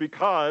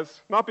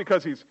because, not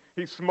because he's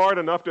smart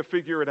enough to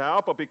figure it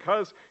out, but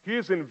because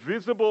his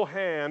invisible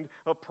hand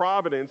of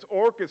providence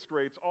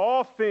orchestrates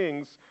all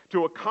things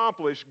to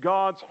accomplish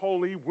God's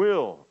holy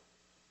will.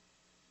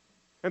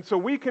 And so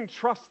we can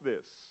trust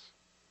this,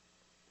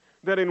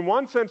 that in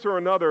one sense or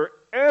another,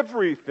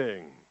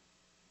 everything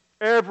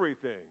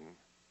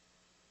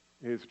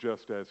is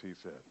just as he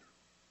said.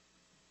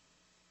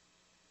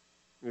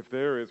 If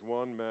there is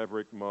one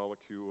maverick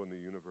molecule in the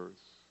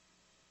universe,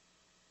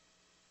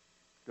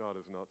 God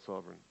is not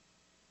sovereign,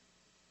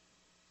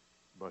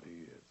 but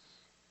he is.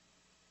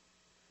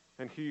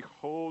 And he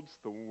holds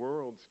the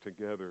worlds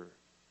together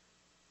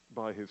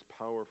by his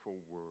powerful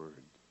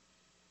word.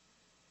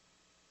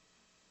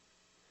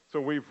 So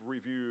we've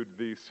reviewed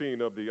the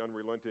scene of the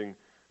unrelenting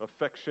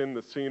affection,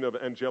 the scene of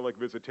angelic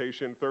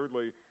visitation.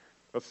 Thirdly,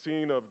 a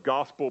scene of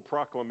gospel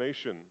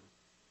proclamation.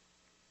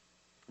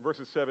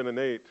 Verses 7 and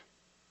 8,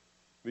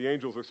 the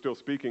angels are still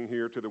speaking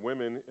here to the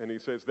women, and he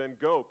says, "Then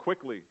go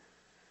quickly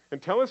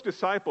and tell his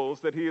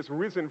disciples that he is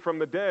risen from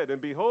the dead. And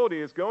behold,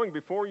 he is going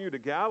before you to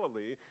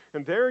Galilee,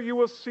 and there you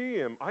will see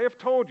him. I have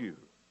told you."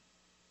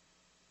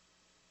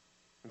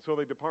 And so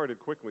they departed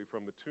quickly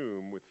from the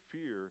tomb with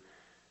fear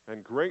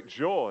and great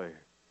joy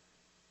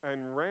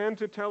and ran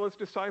to tell his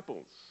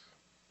disciples.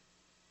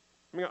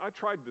 I mean, I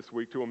tried this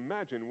week to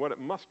imagine what it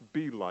must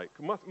be like,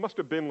 must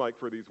have been like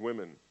for these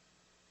women.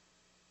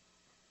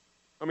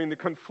 I mean, the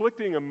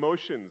conflicting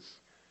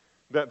emotions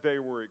that they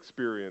were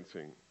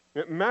experiencing.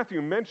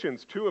 Matthew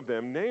mentions two of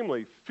them,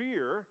 namely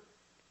fear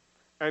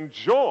and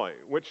joy,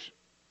 which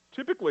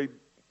typically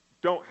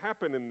don't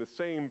happen in the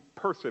same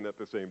person at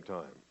the same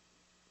time.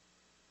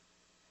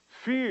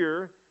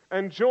 Fear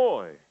and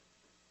joy.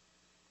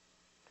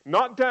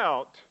 Not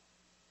doubt,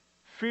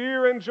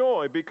 fear and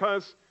joy,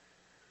 because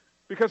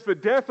the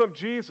death of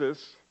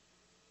Jesus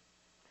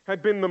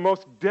had been the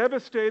most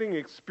devastating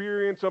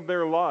experience of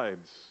their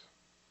lives.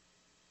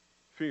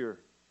 Fear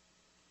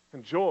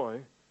and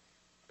joy,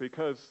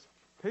 because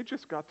they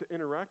just got to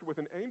interact with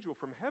an angel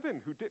from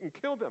heaven who didn't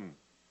kill them.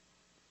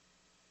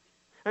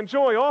 And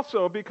joy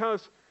also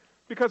because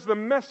the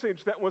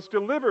message that was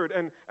delivered,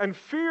 and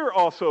fear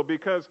also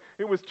because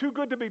it was too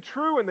good to be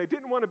true and they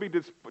didn't want to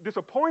be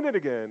disappointed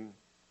again.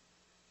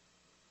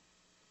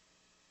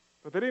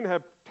 But they didn't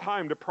have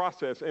time to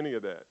process any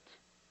of that.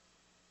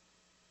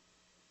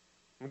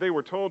 They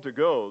were told to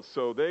go,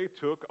 so they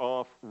took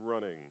off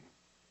running.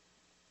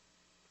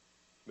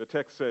 The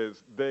text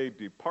says they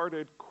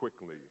departed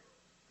quickly.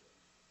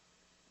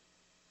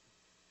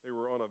 They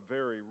were on a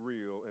very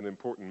real and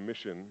important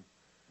mission,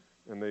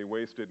 and they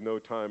wasted no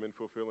time in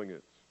fulfilling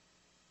it.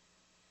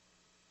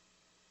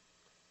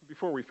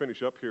 Before we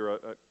finish up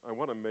here, I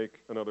want to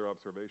make another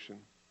observation.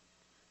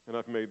 And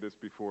I've made this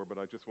before, but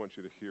I just want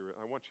you to hear it.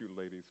 I want you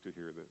ladies to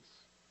hear this,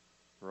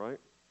 all right?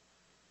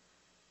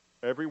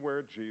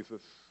 Everywhere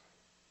Jesus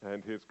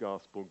and his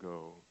gospel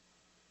go,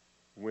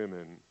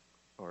 women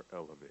are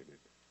elevated.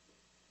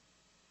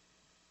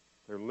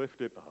 They're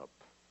lifted up.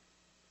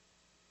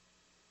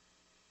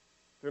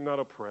 They're not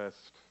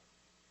oppressed.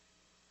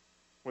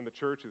 When the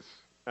church is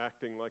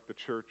acting like the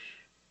church,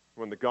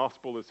 when the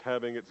gospel is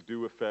having its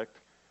due effect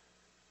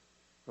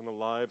on the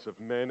lives of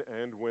men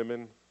and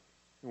women,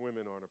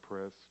 women aren't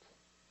oppressed.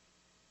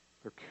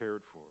 They're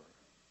cared for.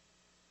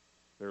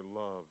 They're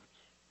loved.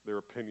 Their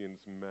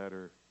opinions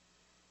matter.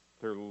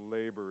 Their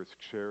labor is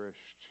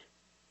cherished.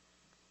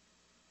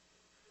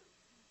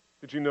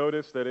 Did you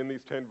notice that in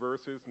these 10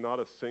 verses, not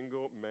a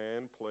single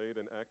man played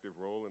an active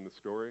role in the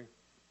story?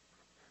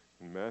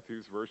 In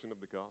Matthew's version of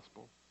the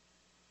gospel.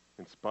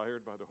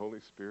 inspired by the Holy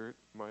Spirit,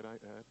 might I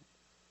add.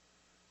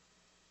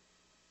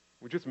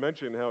 We just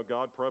mentioned how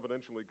God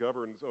providentially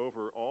governs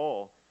over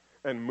all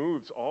and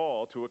moves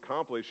all to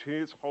accomplish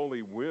his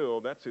holy will.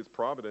 That's his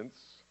providence.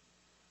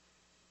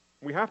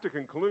 We have to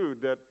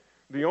conclude that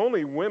the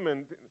only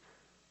women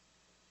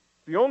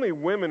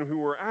who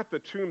were at the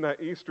tomb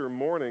that Easter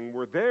morning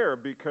were there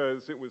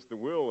because it was the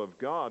will of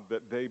God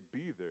that they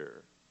be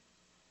there.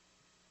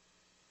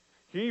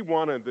 He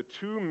wanted the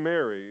two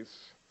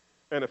Marys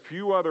and a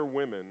few other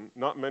women,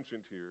 not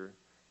mentioned here,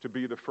 to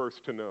be the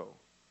first to know.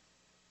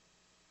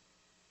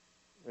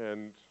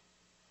 And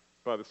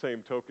by the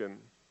same token,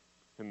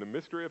 in the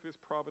mystery of his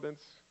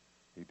providence,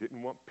 he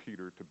didn't want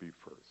Peter to be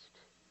first.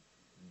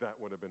 That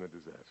would have been a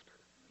disaster.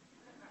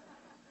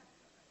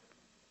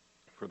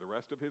 For the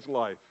rest of his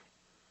life,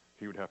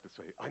 he would have to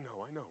say, I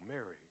know,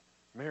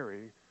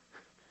 Mary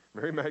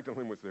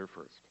Magdalene was there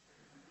first.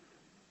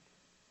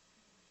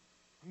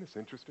 Isn't this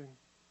interesting?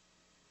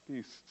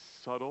 These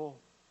subtle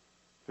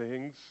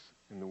things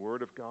in the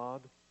Word of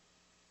God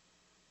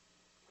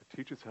that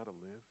teach us how to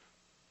live.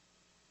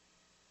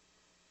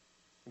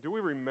 Do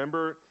we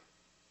remember,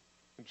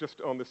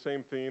 just on the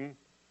same theme,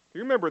 do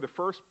you remember the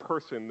first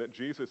person that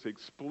Jesus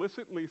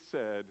explicitly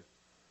said,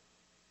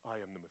 I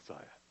am the Messiah?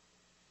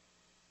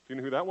 Do you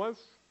know who that was?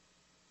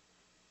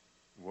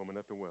 The woman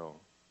at the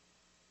well,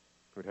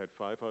 who had had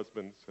 5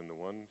 husbands, and the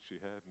one she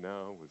had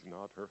now was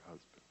not her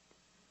husband.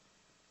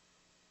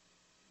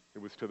 It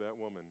was to that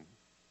woman,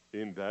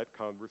 in that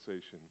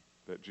conversation,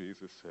 that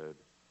Jesus said,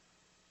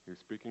 you're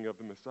speaking of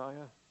the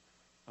Messiah?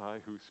 I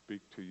who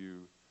speak to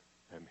you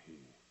am he.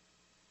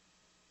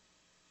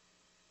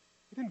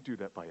 He didn't do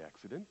that by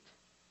accident.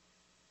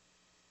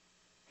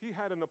 He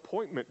had an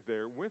appointment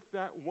there with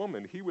that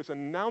woman. He was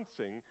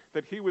announcing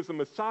that he was the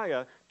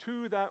Messiah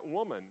to that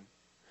woman.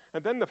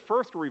 And then the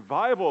first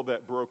revival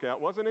that broke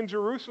out wasn't in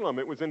Jerusalem.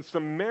 It was in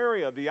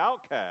Samaria, the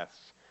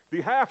outcasts,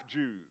 the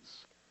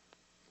half-Jews.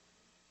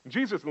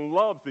 Jesus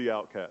loved the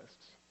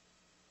outcasts.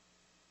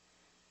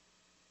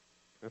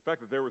 The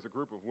fact that there was a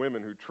group of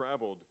women who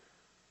traveled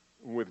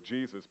with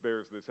Jesus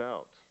bears this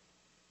out.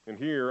 And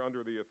here,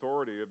 under the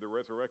authority of the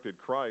resurrected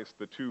Christ,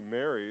 the two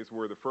Marys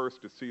were the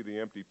first to see the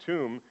empty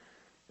tomb,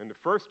 and the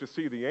first to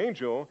see the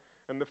angel,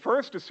 and the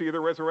first to see the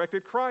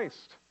resurrected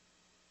Christ.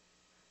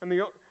 And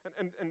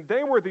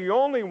they were the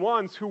only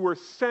ones who were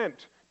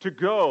sent to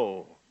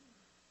go,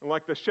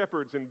 like the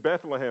shepherds in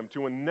Bethlehem,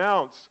 to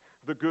announce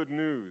the good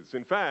news.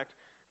 In fact,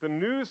 the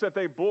news that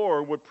they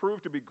bore would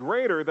prove to be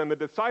greater than the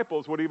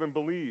disciples would even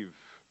believe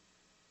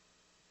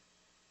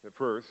at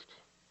first.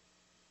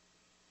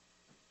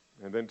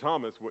 And then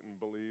Thomas wouldn't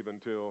believe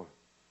until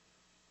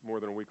more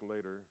than a week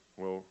later.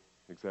 Well,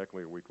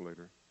 exactly a week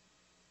later.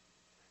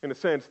 In a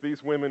sense,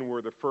 these women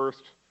were the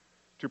first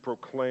to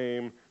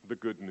proclaim the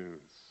good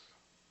news.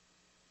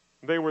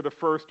 They were the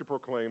first to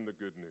proclaim the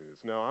good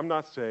news. Now, I'm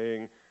not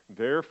saying,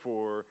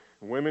 therefore,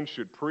 women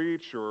should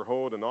preach or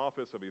hold an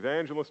office of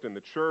evangelist in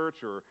the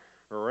church or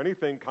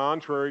anything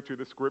contrary to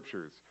the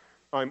Scriptures.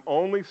 I'm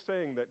only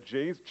saying that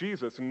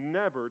Jesus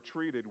never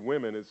treated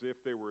women as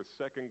if they were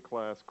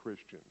second-class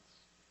Christians.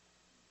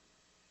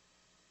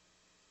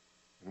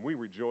 And we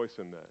rejoice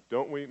in that,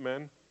 don't we,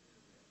 men?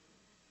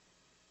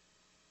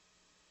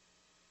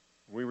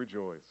 We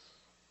rejoice.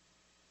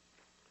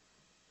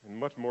 And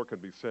much more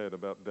could be said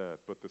about that,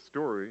 but the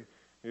story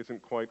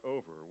isn't quite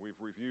over. We've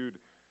reviewed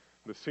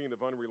the scene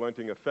of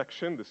unrelenting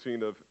affection, the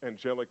scene of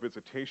angelic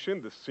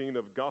visitation, the scene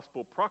of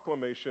gospel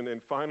proclamation,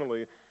 and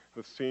finally,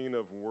 the scene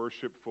of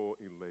worshipful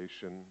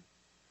elation.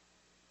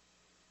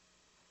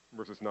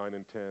 Verses 9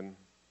 and 10.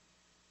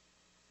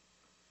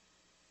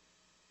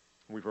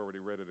 We've already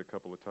read it a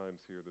couple of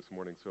times here this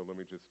morning, so let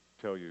me just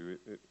tell you,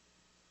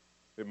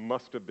 it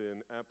must have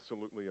been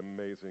absolutely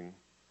amazing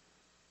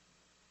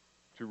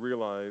to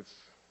realize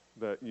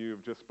that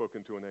you've just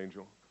spoken to an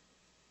angel.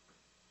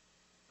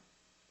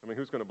 I mean,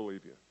 who's going to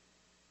believe you?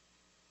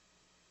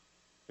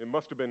 It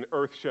must have been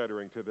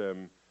earth-shattering to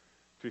them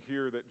to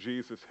hear that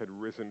Jesus had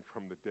risen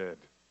from the dead.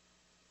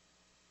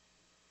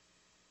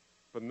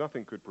 But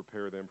nothing could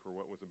prepare them for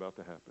what was about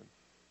to happen.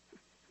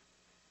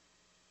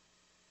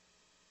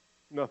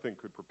 Nothing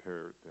could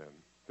prepare them.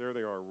 There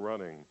they are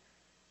running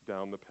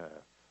down the path.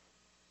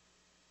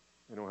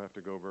 They don't have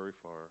to go very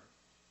far.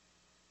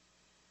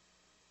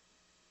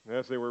 And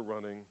as they were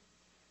running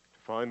to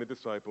find the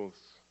disciples,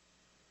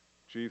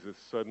 Jesus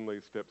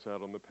suddenly steps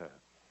out on the path.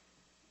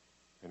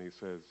 And he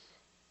says,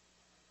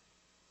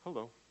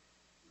 hello.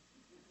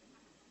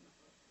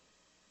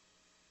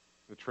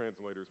 The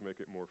translators make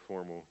it more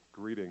formal.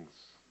 Greetings.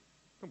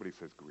 Nobody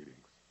says greetings.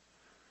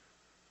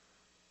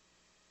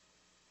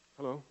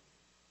 Hello.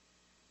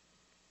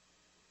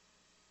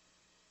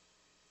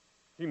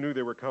 He knew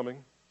they were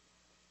coming.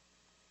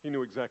 He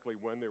knew exactly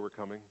when they were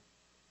coming.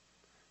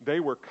 They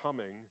were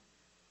coming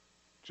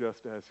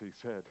just as he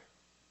said.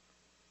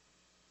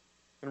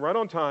 And right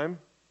on time.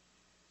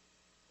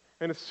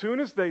 And as soon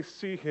as they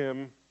see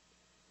him,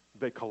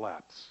 they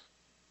collapse.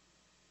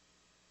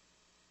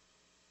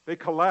 They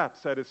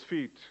collapse at his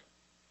feet.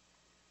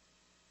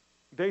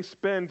 They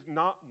spend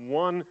not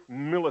 1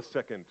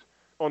 millisecond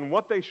on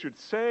what they should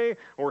say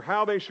or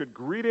how they should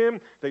greet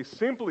him. They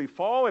simply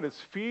fall at his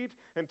feet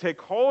and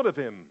take hold of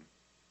him.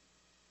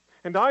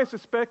 And I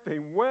suspect they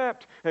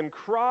wept and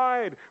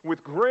cried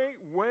with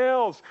great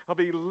wails of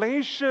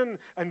elation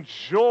and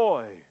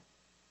joy.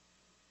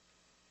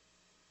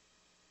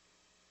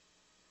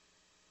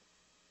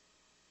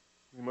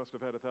 He must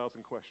have had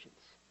 1,000 questions.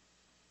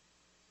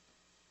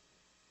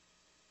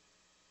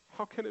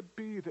 How can it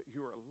be that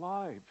you're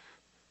alive?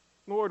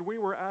 Lord, we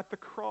were at the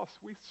cross.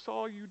 We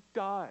saw you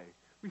die.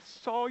 We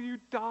saw you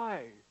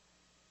die.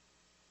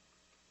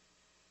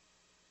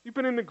 You've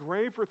been in the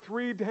grave for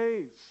 3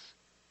 days.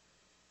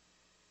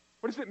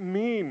 What does it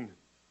mean?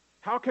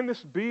 How can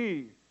this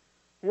be?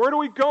 Where do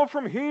we go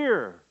from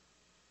here?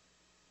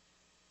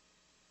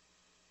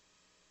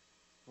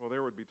 Well,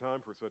 there would be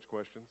time for such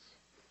questions.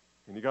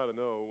 And you got to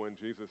know, when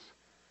Jesus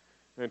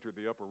entered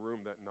the upper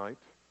room that night,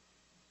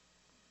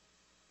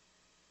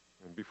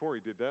 and before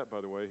he did that, by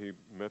the way, he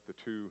met the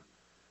 2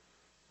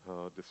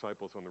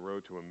 disciples on the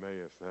road to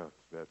Emmaus.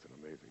 That's an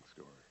amazing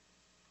story.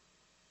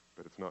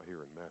 But it's not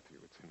here in Matthew,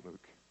 it's in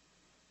Luke.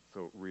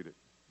 So read it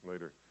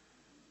later.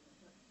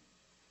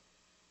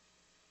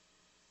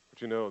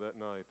 But you know, that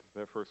night,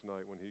 that first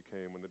night when he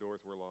came, when the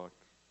doors were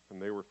locked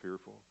and they were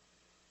fearful,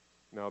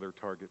 now they're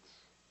targets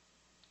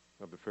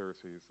of the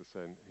Pharisees, the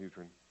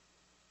Sanhedrin.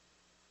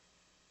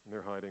 And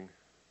they're hiding,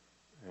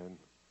 and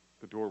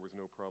the door was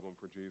no problem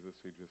for Jesus.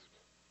 He just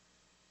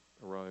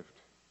arrived.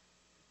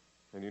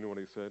 And you know what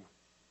he said?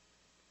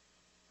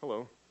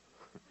 Hello.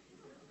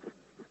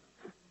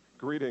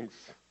 Greetings.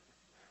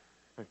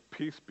 Like,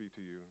 peace be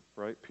to you,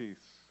 right? Peace.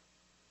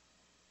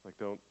 Like,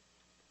 don't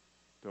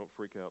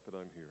freak out that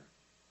I'm here.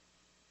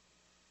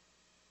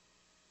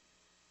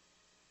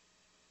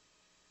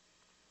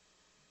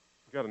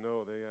 You got to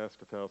know, they asked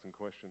 1,000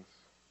 questions.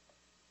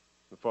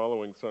 The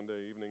following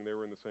Sunday evening, they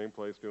were in the same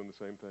place doing the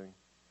same thing.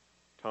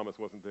 Thomas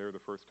wasn't there the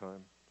first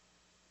time.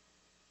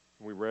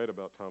 We read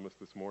about Thomas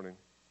this morning,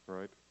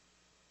 right?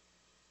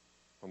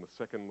 On the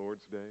second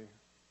Lord's Day,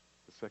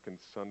 the second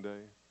Sunday.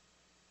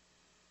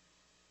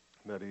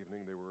 That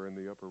evening, they were in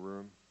the upper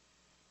room,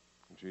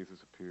 and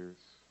Jesus appears.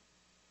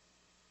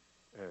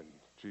 And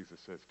Jesus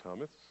says,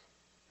 Thomas,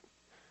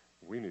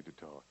 we need to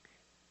talk.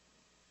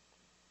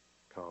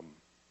 Come.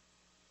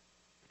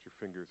 Put your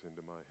fingers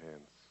into my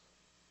hands.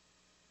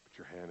 Put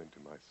your hand into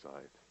my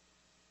side.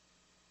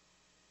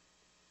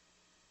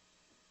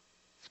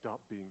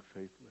 Stop being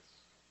faithless,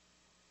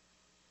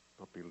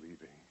 but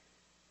believing.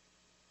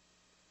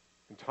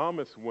 And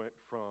Thomas went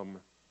from,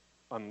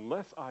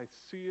 unless I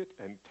see it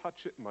and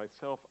touch it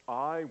myself,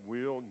 I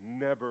will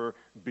never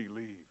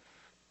believe,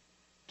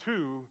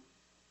 to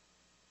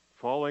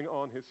falling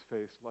on his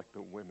face like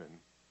the women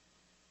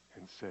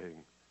and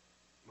saying,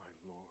 my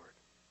Lord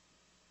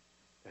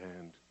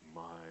and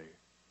my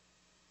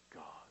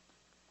God.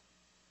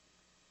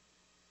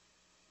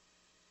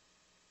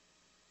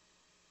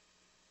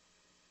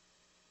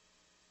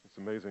 It's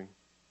amazing.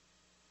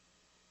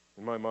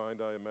 In my mind,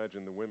 I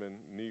imagine the women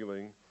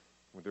kneeling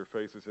with their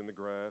faces in the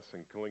grass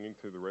and clinging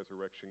to the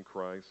resurrection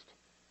Christ.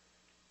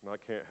 And I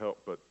can't help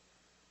but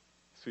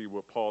see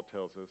what Paul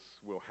tells us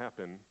will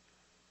happen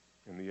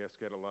in the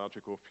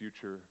eschatological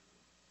future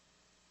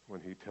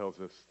when he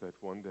tells us that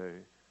one day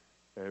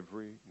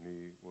every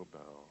knee will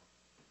bow.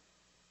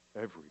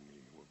 Every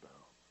knee will bow.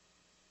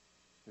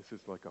 This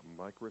is like a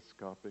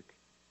microscopic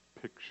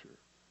picture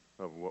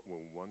of what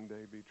will one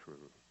day be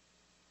true.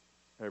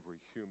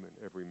 Every human,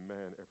 every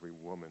man, every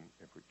woman,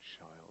 every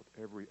child,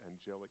 every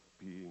angelic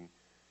being,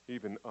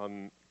 even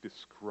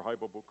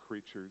undescribable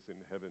creatures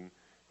in heaven,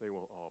 they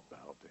will all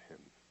bow to him.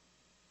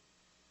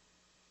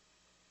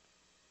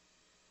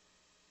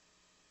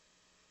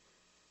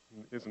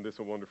 Isn't this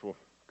a wonderful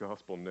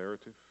gospel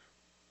narrative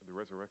of the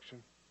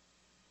resurrection?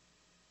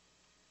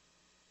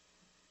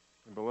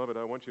 And beloved,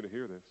 I want you to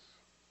hear this.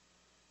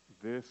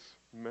 This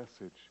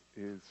message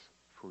is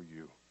for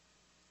you.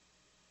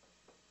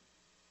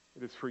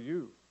 It is for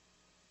you.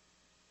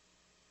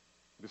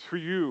 It is for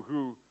you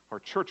who are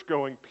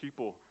church-going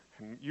people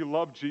and you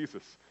love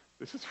Jesus.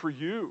 This is for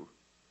you.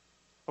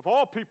 Of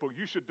all people,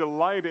 you should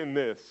delight in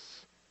this.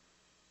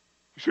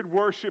 You should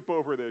worship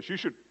over this. You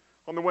should,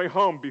 on the way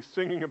home, be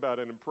singing about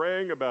it and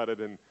praying about it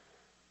and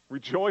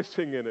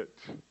rejoicing in it.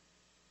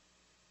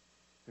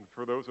 And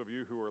for those of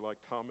you who are like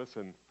Thomas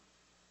and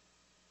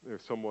they're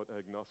somewhat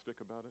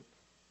agnostic about it,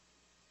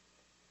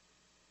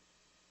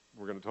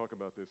 we're going to talk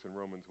about this in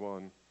Romans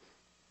 1.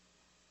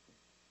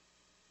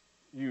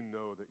 You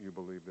know that you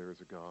believe there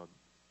is a God.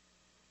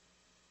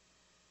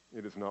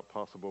 It is not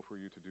possible for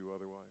you to do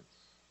otherwise.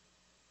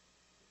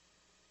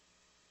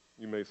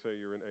 You may say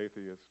you're an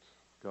atheist.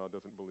 God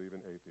doesn't believe in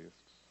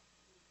atheists.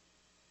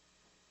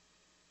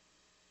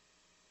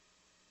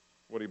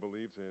 What he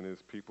believes in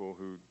is people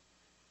who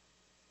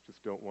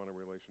just don't want a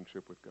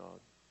relationship with God.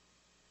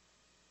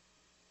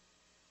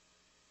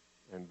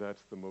 And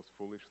that's the most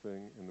foolish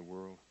thing in the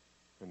world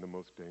and the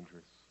most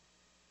dangerous.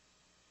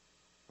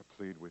 I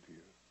plead with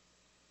you.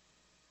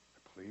 I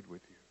plead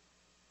with you.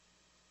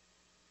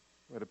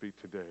 Let it be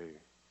today.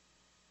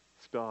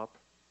 Stop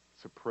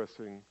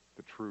suppressing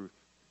the truth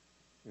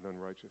in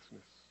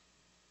unrighteousness.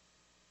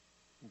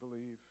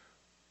 Believe.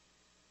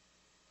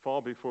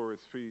 Fall before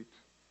his feet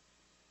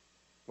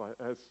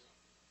as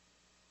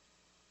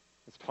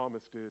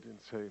Thomas did and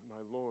say, "My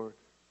Lord,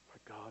 my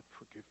God,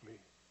 forgive me."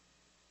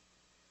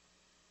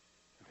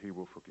 And he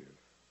will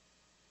forgive.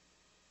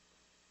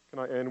 Can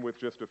I end with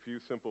just a few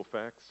simple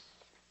facts?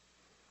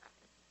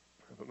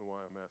 I don't know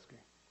why I'm asking.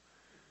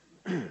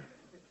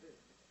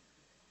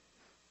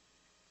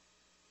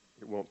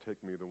 It won't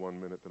take me the 1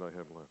 minute that I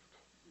have left.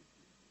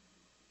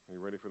 Are you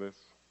ready for this?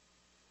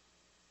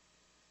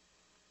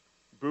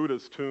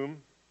 Buddha's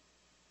tomb,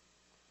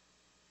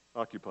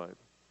 occupied.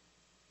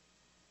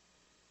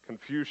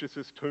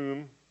 Confucius's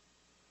tomb,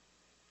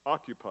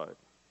 occupied.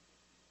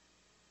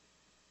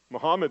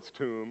 Muhammad's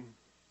tomb,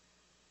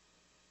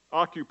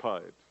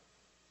 occupied.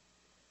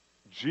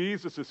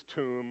 Jesus'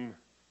 tomb,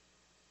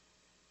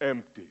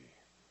 empty.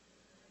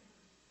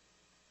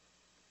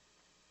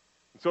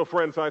 So,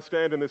 friends, I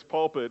stand in this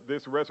pulpit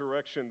this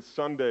Resurrection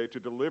Sunday to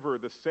deliver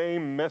the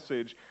same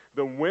message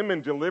the women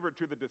delivered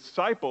to the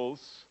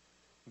disciples.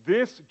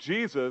 This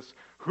Jesus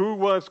who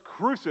was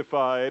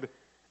crucified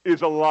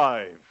is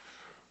alive.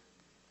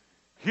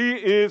 He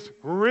is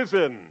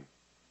risen.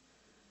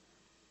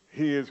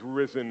 He is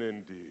risen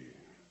indeed.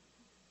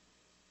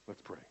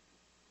 Let's pray.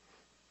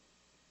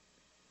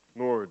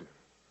 Lord,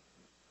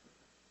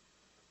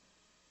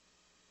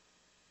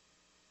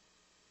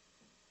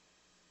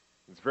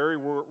 it's very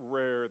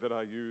rare that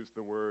I use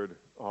the word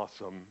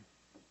awesome,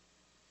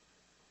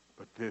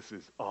 but this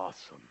is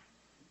awesome.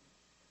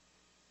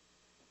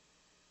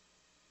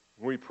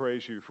 We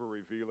praise you for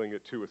revealing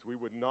it to us. We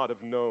would not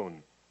have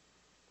known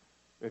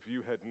if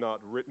you had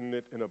not written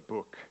it in a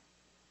book.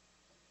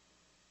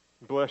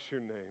 Bless your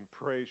name.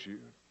 Praise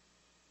you.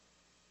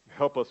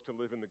 Help us to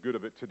live in the good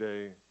of it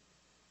today.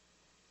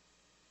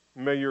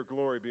 May your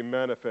glory be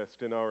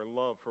manifest in our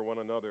love for one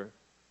another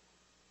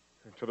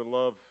and to the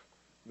love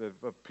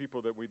of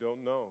people that we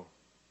don't know.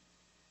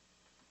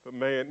 But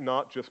may it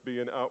not just be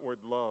an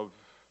outward love.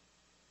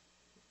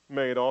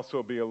 May it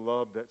also be a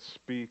love that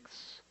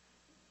speaks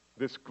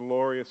this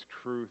glorious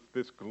truth,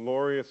 this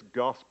glorious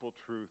gospel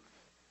truth,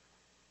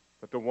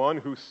 that the one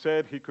who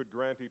said he could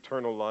grant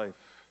eternal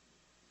life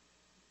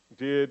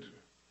did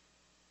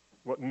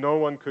what no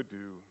one could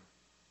do.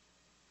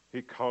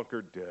 He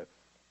conquered death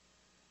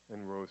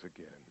and rose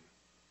again.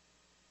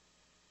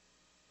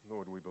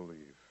 Lord, we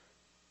believe.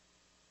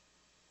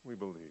 We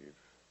believe.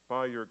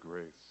 By your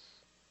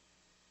grace,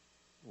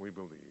 we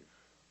believe,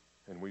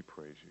 and we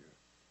praise you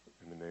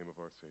in the name of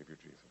our Savior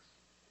Jesus.